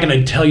job. They're not going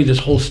to tell you this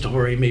whole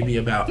story maybe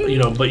about, but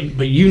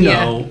well,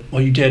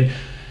 you did.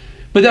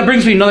 But that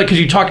brings me another, because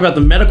you talk about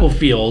the medical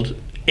field,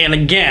 and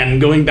again,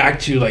 going back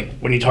to like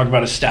when you talk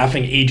about a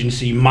staffing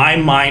agency, my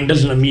mind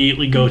doesn't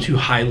immediately go to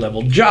high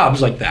level jobs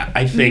like that.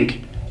 I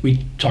think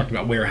we talked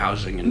about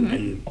warehousing,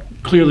 and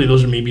clearly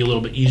those are maybe a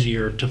little bit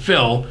easier to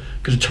fill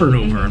because of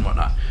turnover and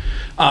whatnot.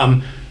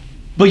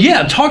 But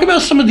yeah, talk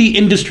about some of the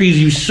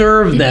industries you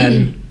serve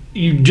then.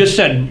 You just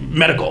said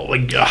medical,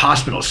 like a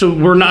hospital. So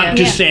we're not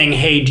just saying,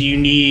 hey, do you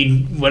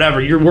need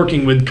whatever? You're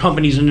working with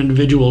companies and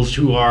individuals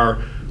who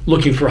are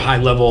looking for high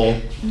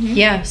level.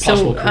 Yeah,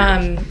 so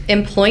careers.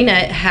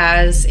 Employnet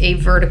has a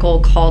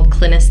vertical called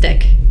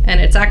Clinistic, and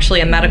it's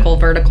actually a medical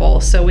vertical.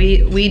 So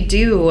we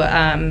do,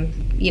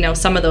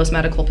 some of those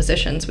medical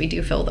positions, we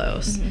do fill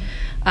those.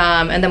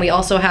 And then we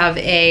also have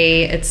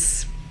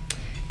it's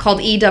called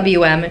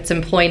EWM, it's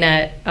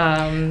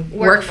Employnet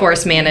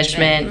Workforce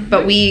Management,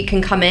 but we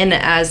can come in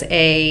as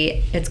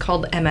it's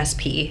called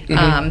MSP,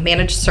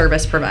 Managed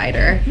Service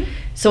Provider.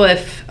 So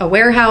if a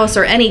warehouse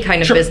or any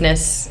kind of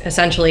business,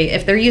 essentially,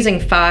 if they're using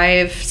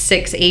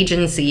 5-6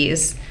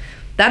 agencies,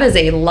 that is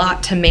a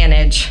lot to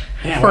manage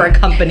for a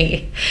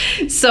company.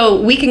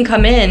 So we can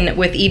come in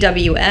with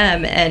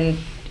EWM and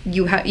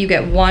you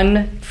get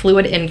one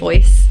fluid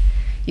invoice,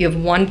 you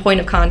have one point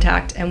of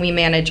contact, and we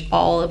manage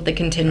all of the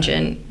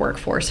contingent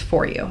workforce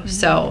for you.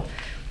 So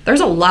there's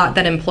a lot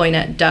that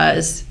Employnet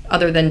does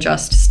other than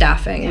just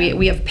staffing.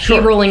 We have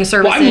payrolling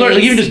services. Well, I'm learning,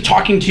 even just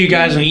talking to you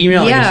guys and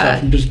emailing and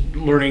stuff, I'm just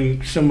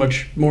learning so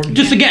much more.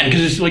 Just again,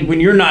 because it's like when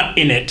you're not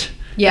in it,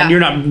 and you're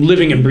not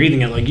living and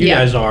breathing it like you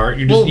guys are.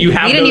 You just you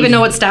have. We didn't even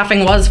know what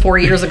staffing was 4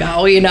 years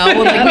ago.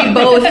 Like we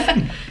both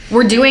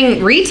were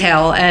doing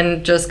retail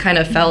and just kind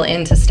of fell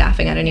into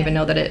staffing. I didn't even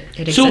know that it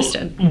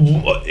existed.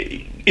 So,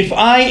 if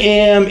I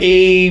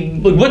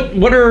am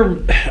what are,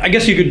 I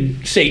guess you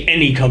could say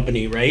any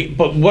company, right?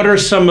 But what are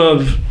some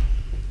of,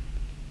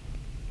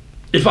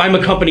 if I'm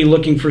a company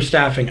looking for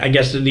staffing, I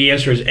guess the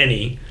answer is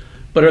any.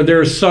 But are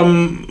there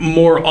some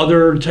more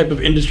other type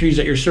of industries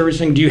that you're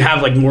servicing? Do you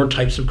have like more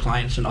types of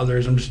clients than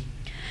others?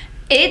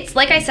 It's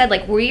like I said,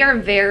 like we are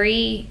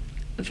very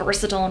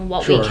versatile in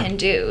what we can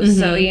do.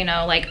 So,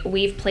 like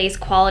we've placed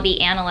quality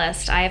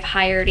analysts. I have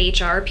hired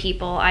HR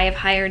people. I have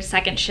hired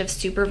second shift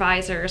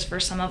supervisors for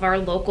some of our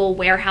local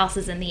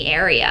warehouses in the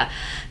area.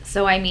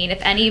 So, I mean,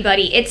 if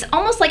anybody, it's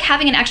almost like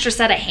having an extra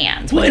set of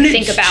hands when you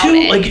think about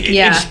it. Like,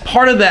 it's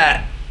part of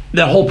that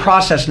whole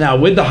process now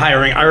with the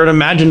hiring. I would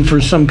imagine for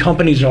some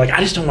companies, they're like, I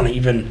just don't want to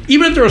even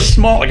if they're a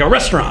small, like a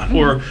restaurant,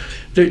 or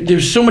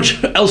there's so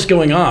much else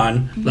going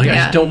on, like I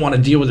just don't want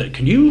to deal with it.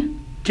 Can you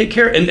take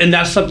care? And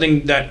that's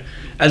something that,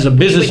 as a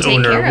business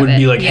owner, would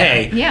be like,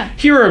 hey,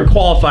 here are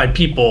qualified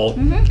people.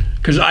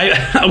 Because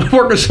I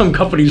work with some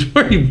companies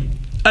where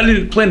I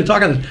didn't plan to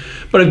talk on this,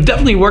 but I've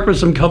definitely worked with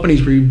some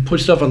companies where you put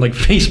stuff on like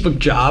Facebook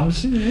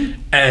Jobs,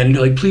 and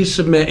like, please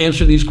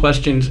answer these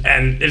questions,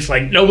 and it's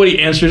like nobody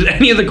answers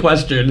any of the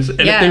questions,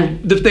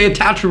 and if they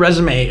attach a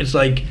resume, it's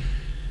like,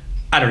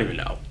 I don't even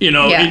know,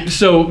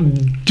 so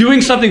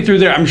doing something through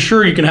there, I'm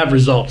sure you can have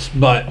results,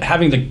 but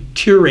having the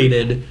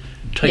curated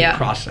type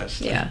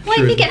process. Well,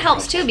 I think it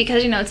helps too,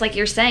 because it's like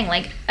you're saying,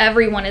 like,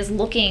 everyone is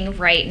looking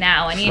right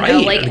now, and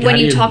like when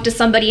you talk to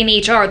somebody in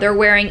HR, they're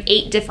wearing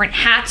 8 different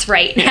hats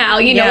right now.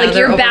 Like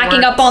you're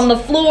backing up on the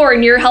floor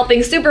and you're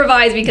helping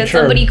supervise because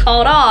somebody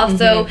called off.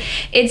 So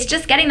it's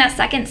just getting that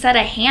second set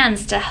of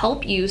hands to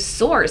help you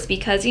source,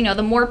 because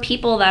the more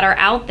people that are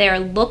out there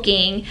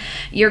looking,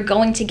 you're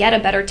going to get a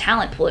better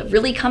talent pool. It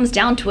really comes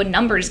down to a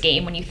numbers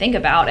game when you think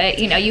about it.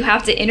 You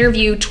have to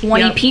interview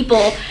 20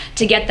 people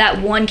to get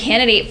that one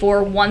candidate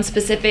for one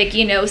specific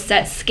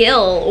set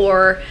skill,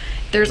 or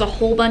there's a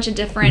whole bunch of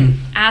different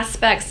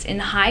aspects in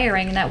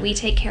hiring that we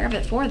take care of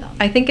it for them.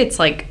 I think it's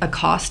like a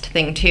cost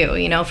thing too,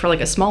 for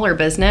like a smaller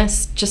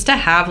business, just to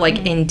have like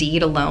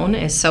Indeed alone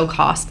is so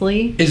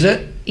costly. Is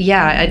it?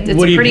 Yeah, it's a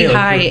pretty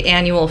high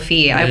annual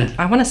fee.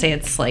 I want to say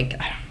it's like,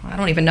 I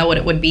don't even know what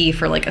it would be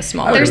for like a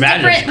smaller. There's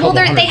different,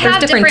 they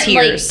have different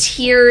tiers. Like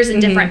tiers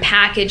and different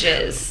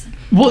packages.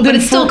 Well, but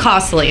it's still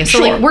costly.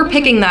 So like, we're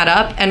picking that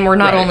up, and we're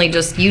not only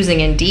just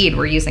using Indeed,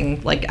 we're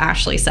using, like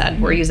Ashley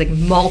said, we're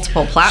using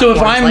multiple platforms. So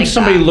if I'm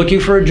somebody looking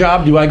for a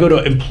job, do I go to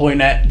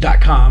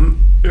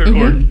employnet.com?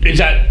 Or is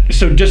that,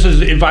 so just as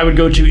if I would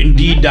go to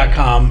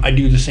Indeed.com, I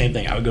do the same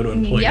thing. I would go to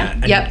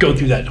Employnet and go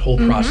through that whole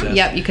process.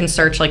 Yep, you can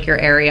search like your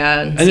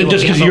area and see then what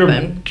just because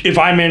open. if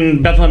I'm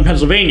in Bethlehem,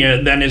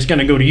 Pennsylvania, then it's going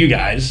to go to you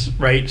guys,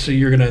 right? So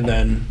you're going to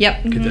then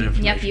get that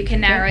information. Yep, you can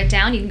narrow it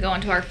down. You can go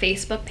onto our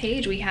Facebook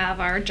page. We have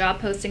our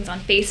job postings on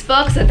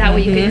Facebook, so that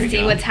way you can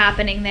see what's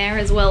happening there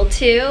as well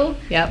too.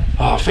 Yep.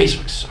 Oh,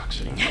 Facebook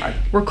sucks.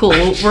 We're cool.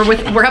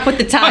 We're up with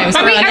the times.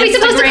 Are we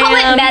supposed to call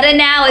it Meta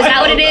now? Is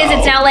that what it is?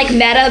 It's now like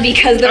Meta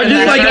because they're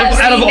just like,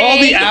 out of all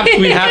the apps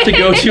we have to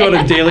go to on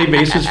a daily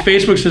basis,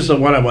 Facebook's just the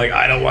one I'm like,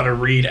 I don't want to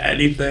read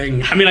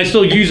anything. I mean, I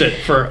still use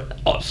it for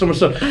so much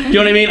stuff. You know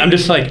what I mean? I'm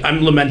just like,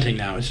 I'm lamenting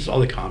now. It's just all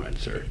the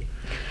comments are.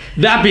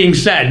 That being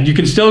said, you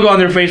can still go on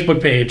their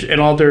Facebook page and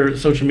all their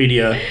social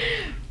media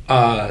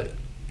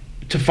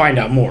to find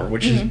out more,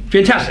 which is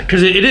fantastic,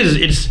 because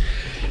it's,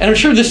 and I'm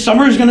sure this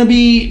summer is going to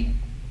be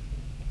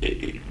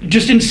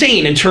just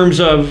insane in terms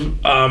of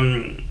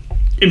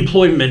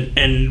employment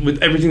and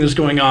with everything that's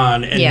going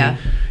on. And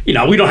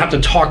we don't have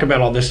to talk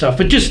about all this stuff,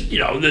 but just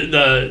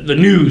the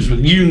news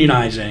with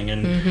unionizing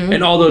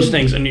and all those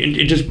things, and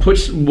it just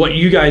puts what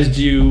you guys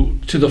do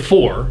to the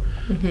fore.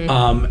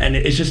 And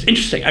it's just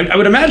interesting. I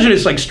would imagine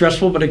it's like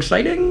stressful but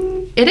exciting.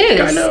 It is.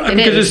 Kind of,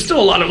 because there's still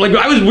a lot of like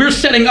we're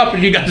setting up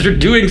and you guys are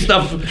doing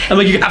stuff. I'm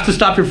like, you have to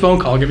stop your phone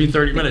call. I'll give you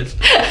 30 minutes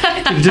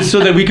just so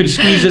that we could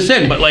squeeze this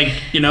in. But like,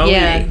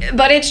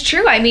 But it's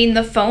true. I mean,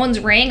 the phones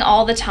ring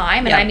all the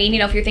time, and I mean,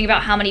 if you're thinking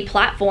about how many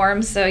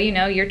platforms, so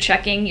you're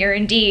checking your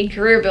Indeed,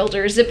 Career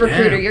Builder,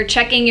 ZipRecruiter, you're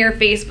checking your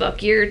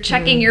Facebook, you're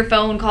checking your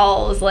phone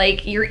calls,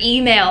 like your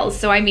emails.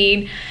 So I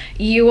mean,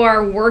 you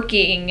are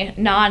working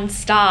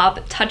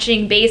nonstop,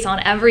 touching base on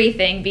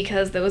everything,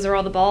 because those are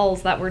all the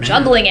balls that we're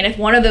juggling. And if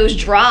one of those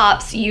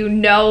drops,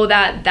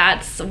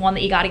 that's one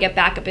that you got to get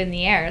back up in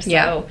the air. So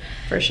yeah,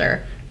 for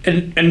sure.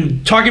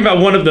 And talking about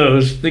one of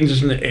those things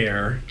that's in the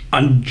air,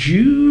 on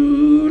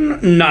June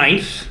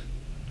 9th,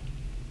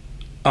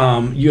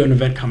 you have an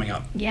event coming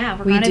up. Yeah,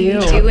 we're going to be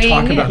doing.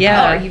 Talk about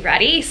that. Are you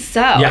ready?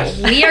 So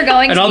we are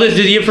going and all this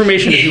is the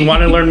information if you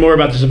want to learn more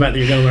about this event that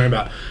you're going to learn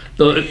about.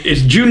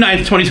 It's June 9th,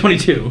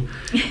 2022,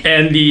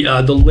 and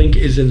the link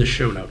is in the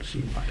show notes.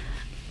 You can find it.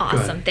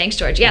 Awesome. Thanks,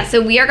 George. Yeah,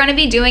 so we are going to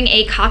be doing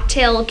a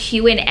cocktail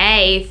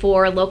Q&A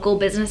for local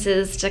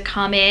businesses to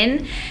come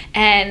in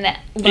and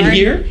learn. In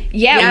here?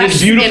 Yeah. In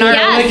this beautiful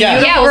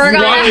Yeah, we're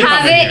going to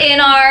have it in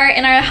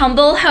our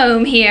humble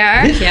home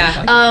here.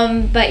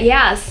 Yeah. But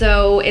yeah,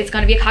 so it's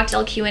going to be a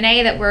cocktail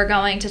Q&A that we're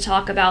going to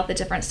talk about the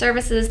different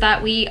services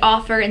that we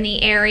offer in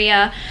the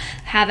area.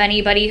 Have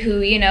anybody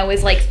who,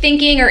 is like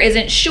thinking or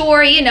isn't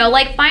sure,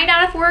 like find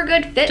out if we're a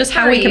good fit just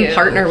for how we you. can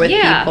partner with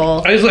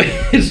people.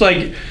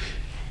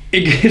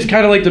 It's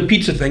kind of like the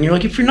pizza thing. You're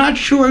like, if you're not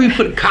sure, we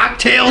put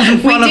cocktails in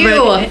front of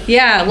it.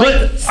 Yeah,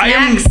 like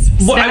snacks.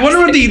 I wonder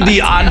what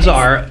the odds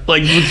are.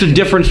 Like, what's the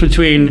difference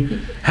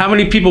between how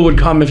many people would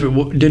come if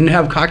it didn't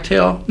have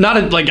cocktail?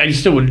 Not like I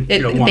still would want to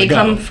go. They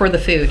come for the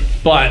food.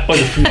 But the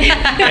food.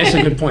 That's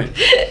a good point.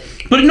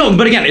 But no.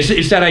 But again,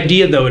 it's that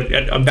idea though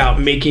about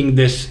making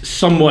this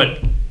somewhat.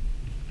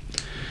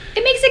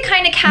 It makes it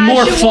kind of casual.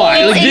 More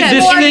fun. Like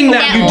this thing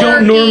that you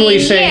don't normally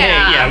say,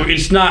 yeah. hey,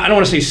 it's not, I don't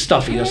want to say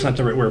stuffy, that's not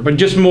the right word, but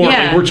just more,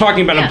 like we're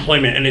talking about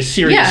employment and it's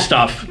serious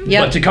stuff,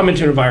 but to come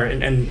into an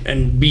environment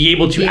and be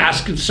able to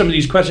ask some of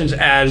these questions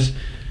as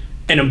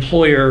an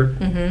employer,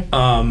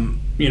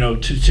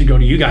 to go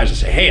to you guys and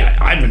say, hey,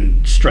 I've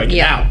been striking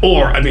out,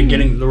 or I've been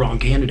getting the wrong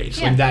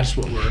candidates. Like that's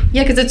what we're...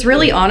 Yeah, because it's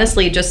really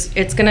honestly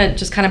it's going to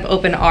just kind of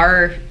open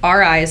our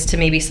eyes to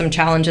maybe some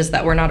challenges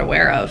that we're not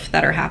aware of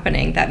that are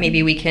happening that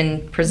maybe we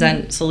can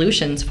present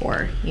solutions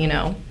for,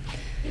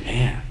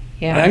 Man.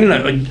 Yeah. I'm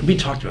gonna we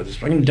talked about this,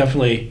 but I'm gonna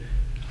definitely.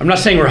 I'm not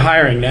saying we're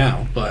hiring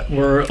now, but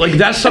we're like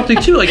that's something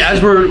too. Like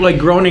as we're like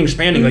growing and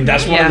expanding, like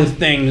that's one of the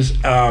things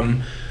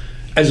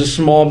as a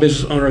small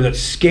business owner that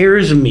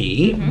scares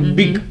me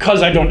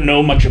because I don't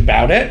know much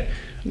about it.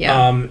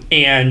 Yeah.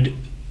 And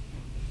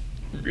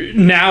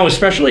now,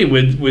 especially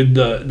with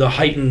the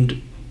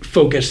heightened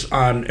focus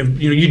on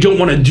you don't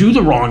want to do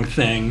the wrong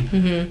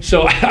thing.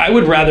 So I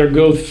would rather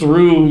go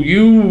through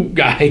you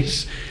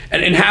guys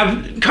and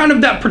have kind of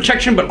that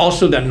protection, but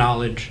also that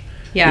knowledge.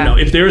 Yeah.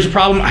 If there's a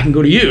problem, I can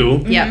go to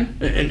you. Yeah.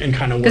 And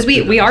kind of because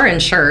we are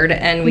insured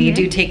and we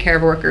do take care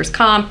of workers'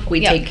 comp.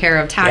 We take care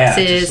of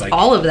taxes,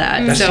 all of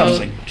that. That so sounds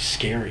like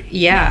scary.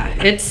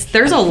 yeah,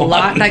 there's a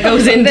lot that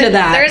goes into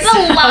that. There's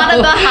a lot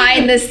of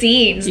behind the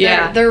scenes.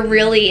 Yeah. There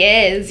really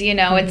is.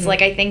 It's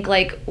like I think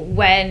like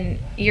when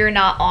you're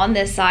not on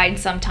this side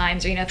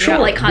sometimes, or if you're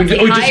not like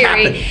constantly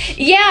hiring.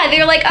 Yeah,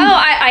 they're like, oh,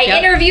 I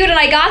interviewed and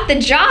I got the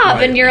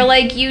job, and you're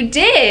like, you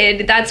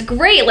did. That's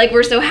great. Like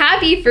we're so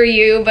happy for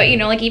you, but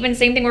like even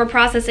same thing we're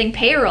processing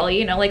payroll.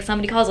 Like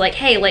somebody calls like,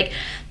 hey, like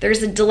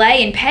there's a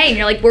delay in pay, and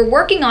you're like, we're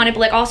working on it, but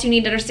like also you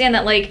need to understand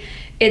that like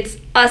it's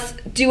us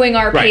doing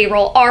our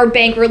payroll, our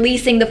bank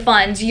releasing the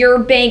funds, your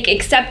bank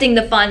accepting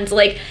the funds.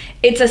 Like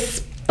it's a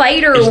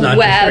spider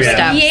web.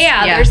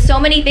 There's so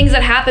many things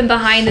that happen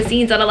behind the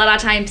scenes that a lot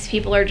of times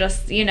people are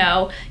just,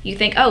 you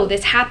think, oh,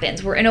 this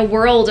happens. We're in a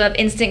world of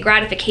instant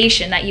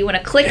gratification that you want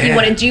to click, you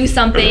want to do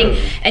something.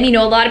 And,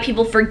 a lot of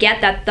people forget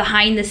that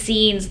behind the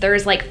scenes,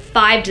 there's like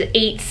 5 to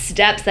 8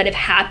 steps that have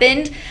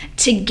happened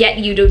to get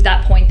you to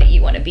that point that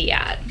you want to be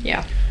at.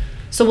 Yeah.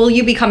 So will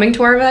you be coming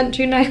to our event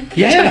June 9th?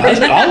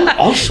 Yeah,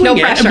 I'll swing no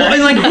pressure.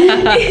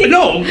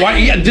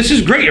 This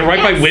is great. You're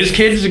right by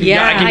WizKids.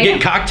 I can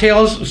get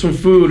cocktails, some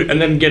food, and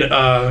then get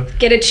a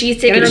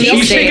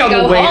cheesesteak on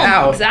the way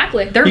out.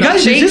 Exactly. Their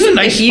this is a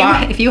nice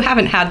spot. If you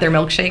haven't had their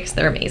milkshakes,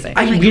 they're amazing.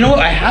 You know what?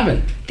 I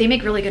haven't. They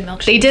make really good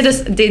milkshakes. They did a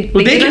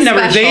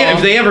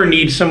if they ever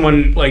need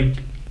someone like.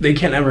 They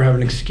can't ever have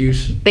an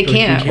excuse. They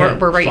can't.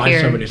 We're right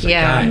here. Like,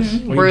 guys,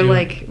 we're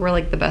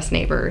like the best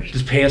neighbors.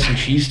 Just pay us some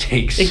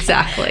cheesesteaks.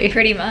 Exactly.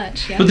 Pretty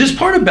much. Yeah. But this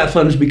part of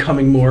Bethlehem is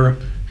becoming more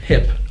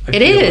hip.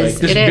 It is.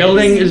 This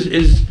building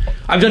is.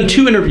 I've done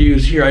 2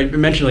 interviews here. I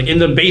mentioned like in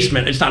the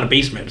basement. It's not a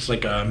basement. It's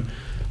like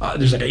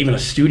there's like even a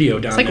studio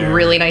down there. It's like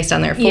really nice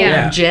down there.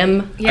 Full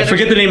gym. I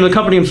forget the name of the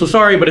company. I'm so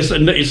sorry, but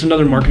it's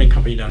another marketing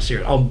company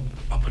downstairs. I'll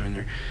put it in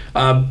there.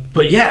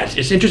 But yeah,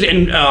 it's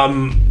interesting.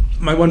 And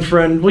my one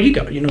friend, well,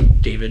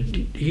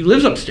 David, he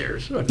lives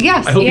upstairs.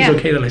 Yes. I hope he's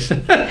okay that I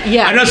said that.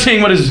 Yeah. I'm not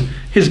saying what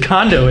his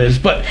condo is,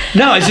 but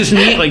no, it's just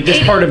neat. Like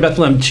this part of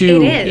Bethlehem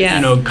too, it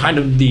is. Kind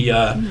of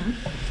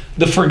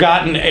the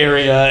forgotten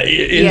area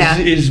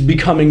is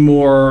becoming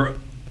more.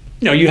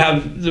 You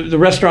have the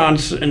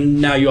restaurants,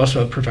 and now you also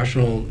have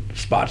professional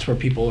spots where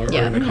people are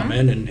going to come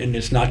in, and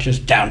it's not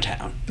just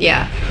downtown.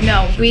 Yeah.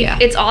 No,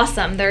 it's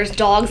awesome. There's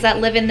dogs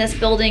that live in this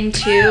building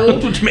too,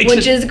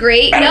 which is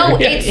great. Better. No,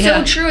 it's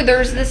so true.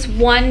 There's this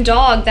one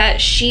dog that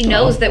she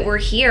knows that we're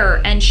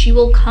here, and she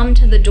will come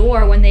to the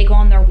door when they go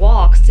on their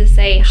walks to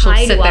say hi to us.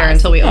 She'll sit there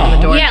until we open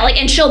the door. Yeah,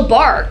 and she'll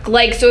bark.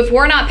 So if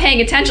we're not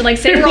paying attention,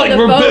 say we're on the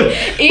boat.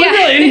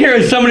 We're in here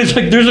and somebody's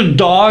like, there's a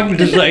dog,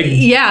 just like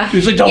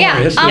He's like, don't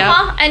worry.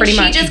 And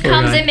she just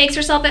comes in, makes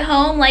herself at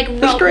home,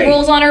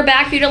 rolls on her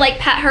back for you to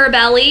pet her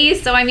belly.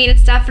 So I mean,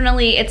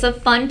 it's a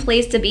fun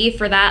place to be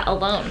for that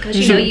alone, because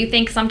you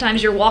think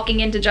sometimes you're walking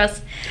into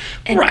just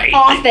an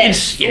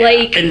office, and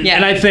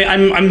I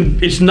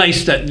think it's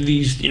nice that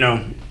these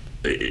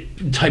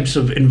types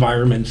of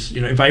environments.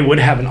 If I would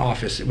have an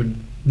office, it would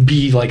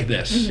be like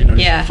this.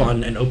 Just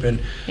fun and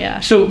open. Yeah.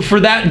 So for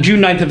that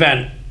June 9th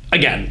event.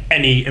 Again,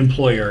 any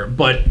employer,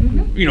 but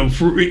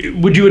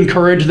would you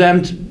encourage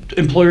them,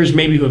 employers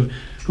maybe who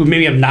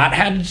maybe have not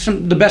had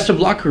the best of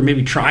luck, or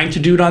maybe trying to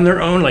do it on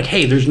their own, like,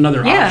 hey, there's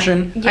another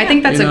option? I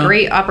think that's a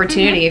great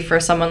opportunity for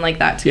someone like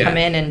that to come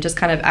in and just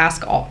kind of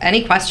ask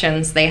any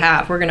questions they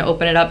have. We're going to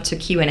open it up to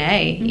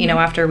Q&A,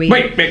 after we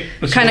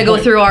kind of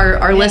go through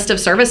our list of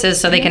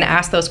services, so they can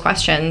ask those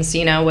questions,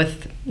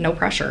 with no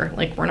pressure.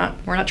 Like we're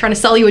not trying to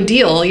sell you a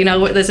deal.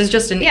 This is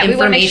just an informational event. We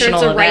want to make sure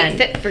it's a right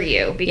fit for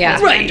you,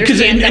 because we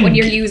understand that when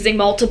you're using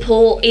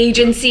multiple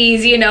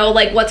agencies,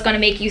 what's going to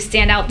make you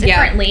stand out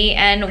differently,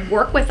 and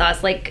work with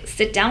us.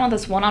 Sit down with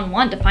us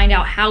one-on-one to find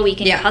out how we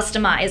can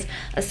customize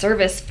a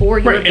service for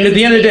your business. And at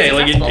the end of the day,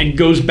 it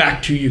goes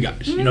back to you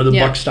guys. The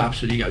buck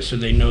stops with you guys, so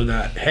they know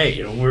that, hey,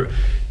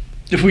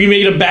 if we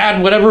made a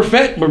bad whatever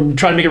fit, we're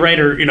trying to make it right,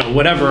 or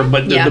whatever.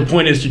 But the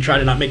point is to try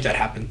to not make that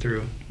happen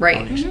through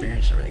own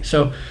experience and everything.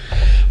 So,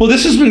 well,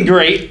 this has been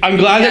great. I'm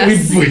glad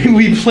that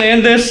we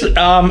planned this.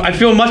 I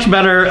feel much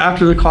better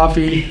after the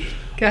coffee.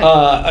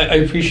 I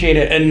appreciate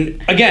it.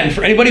 And again,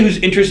 for anybody who's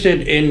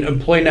interested in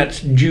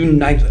EmployNet's June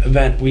 9th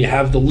event, we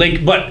have the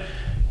link. But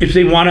if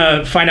they want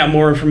to find out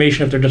more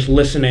information, if they're just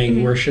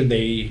listening, what should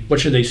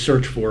they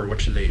search for? Where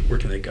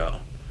can they go?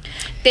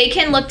 They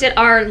can look at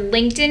our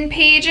LinkedIn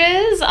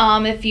pages.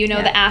 If you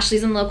know the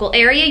Ashleys in the local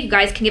area, you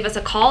guys can give us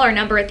a call. Our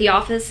number at the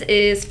office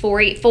is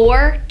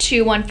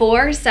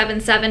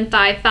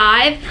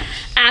 484-214-7755.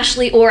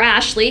 Ashley or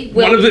Ashley.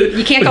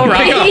 You can't go wrong.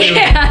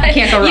 Yeah. You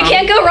can't go wrong. You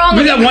can't go wrong.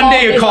 With that one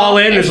day you call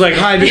in, it's like,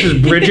 hi, this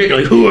is Bridget.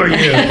 You're like, who are you?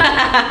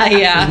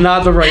 Yeah. It's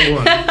not the right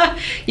one.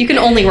 You can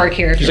only work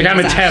here. She's like, I'm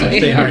a temp.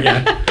 They are,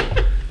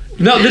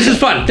 No, this is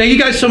fun. Thank you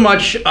guys so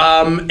much,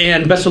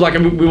 and best of luck. I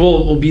mean,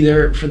 we'll be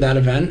there for that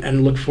event,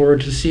 and look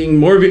forward to seeing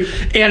more of you.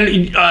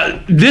 And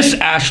this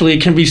Ashley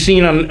can be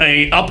seen on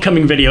a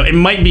upcoming video. It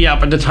might be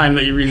up at the time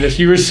that you read this.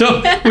 We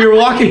were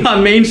walking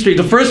on Main Street.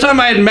 The first time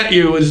I had met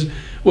you was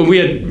when we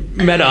had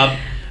met up.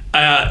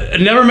 I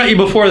never met you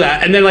before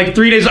that, and then like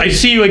 3 days I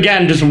see you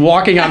again just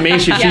walking on Main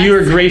Street. So you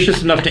were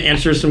gracious enough to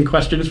answer some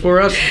questions for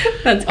us.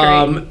 That's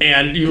great.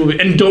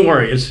 And don't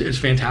worry, it's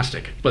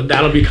fantastic. But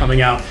that'll be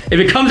coming out. If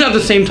it comes out at the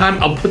same time,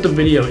 I'll put the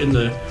video in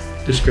the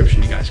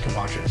description. You guys can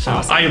watch it. So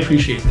awesome. I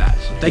appreciate that.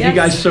 So thank you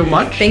guys so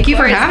much. Thank you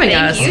for having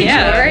us. Thank you,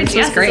 George.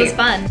 This was great. This was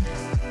fun.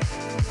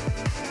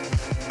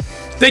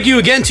 Thank you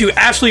again to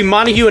Ashley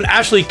Montague and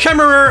Ashley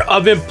Kemmerer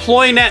of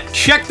EmployNet.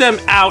 Check them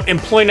out,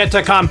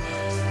 employnet.com.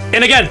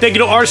 And again, thank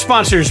you to our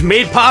sponsors,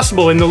 made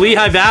possible in the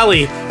Lehigh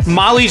Valley,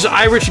 Molly's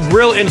Irish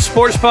Grill and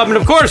Sports Pub, and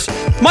of course,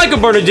 Michael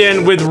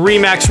Bernardin with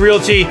RE/MAX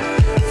Realty.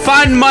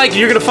 Find Mike,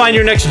 you're going to find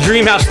your next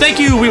dream house. Thank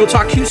you. We will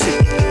talk to you soon.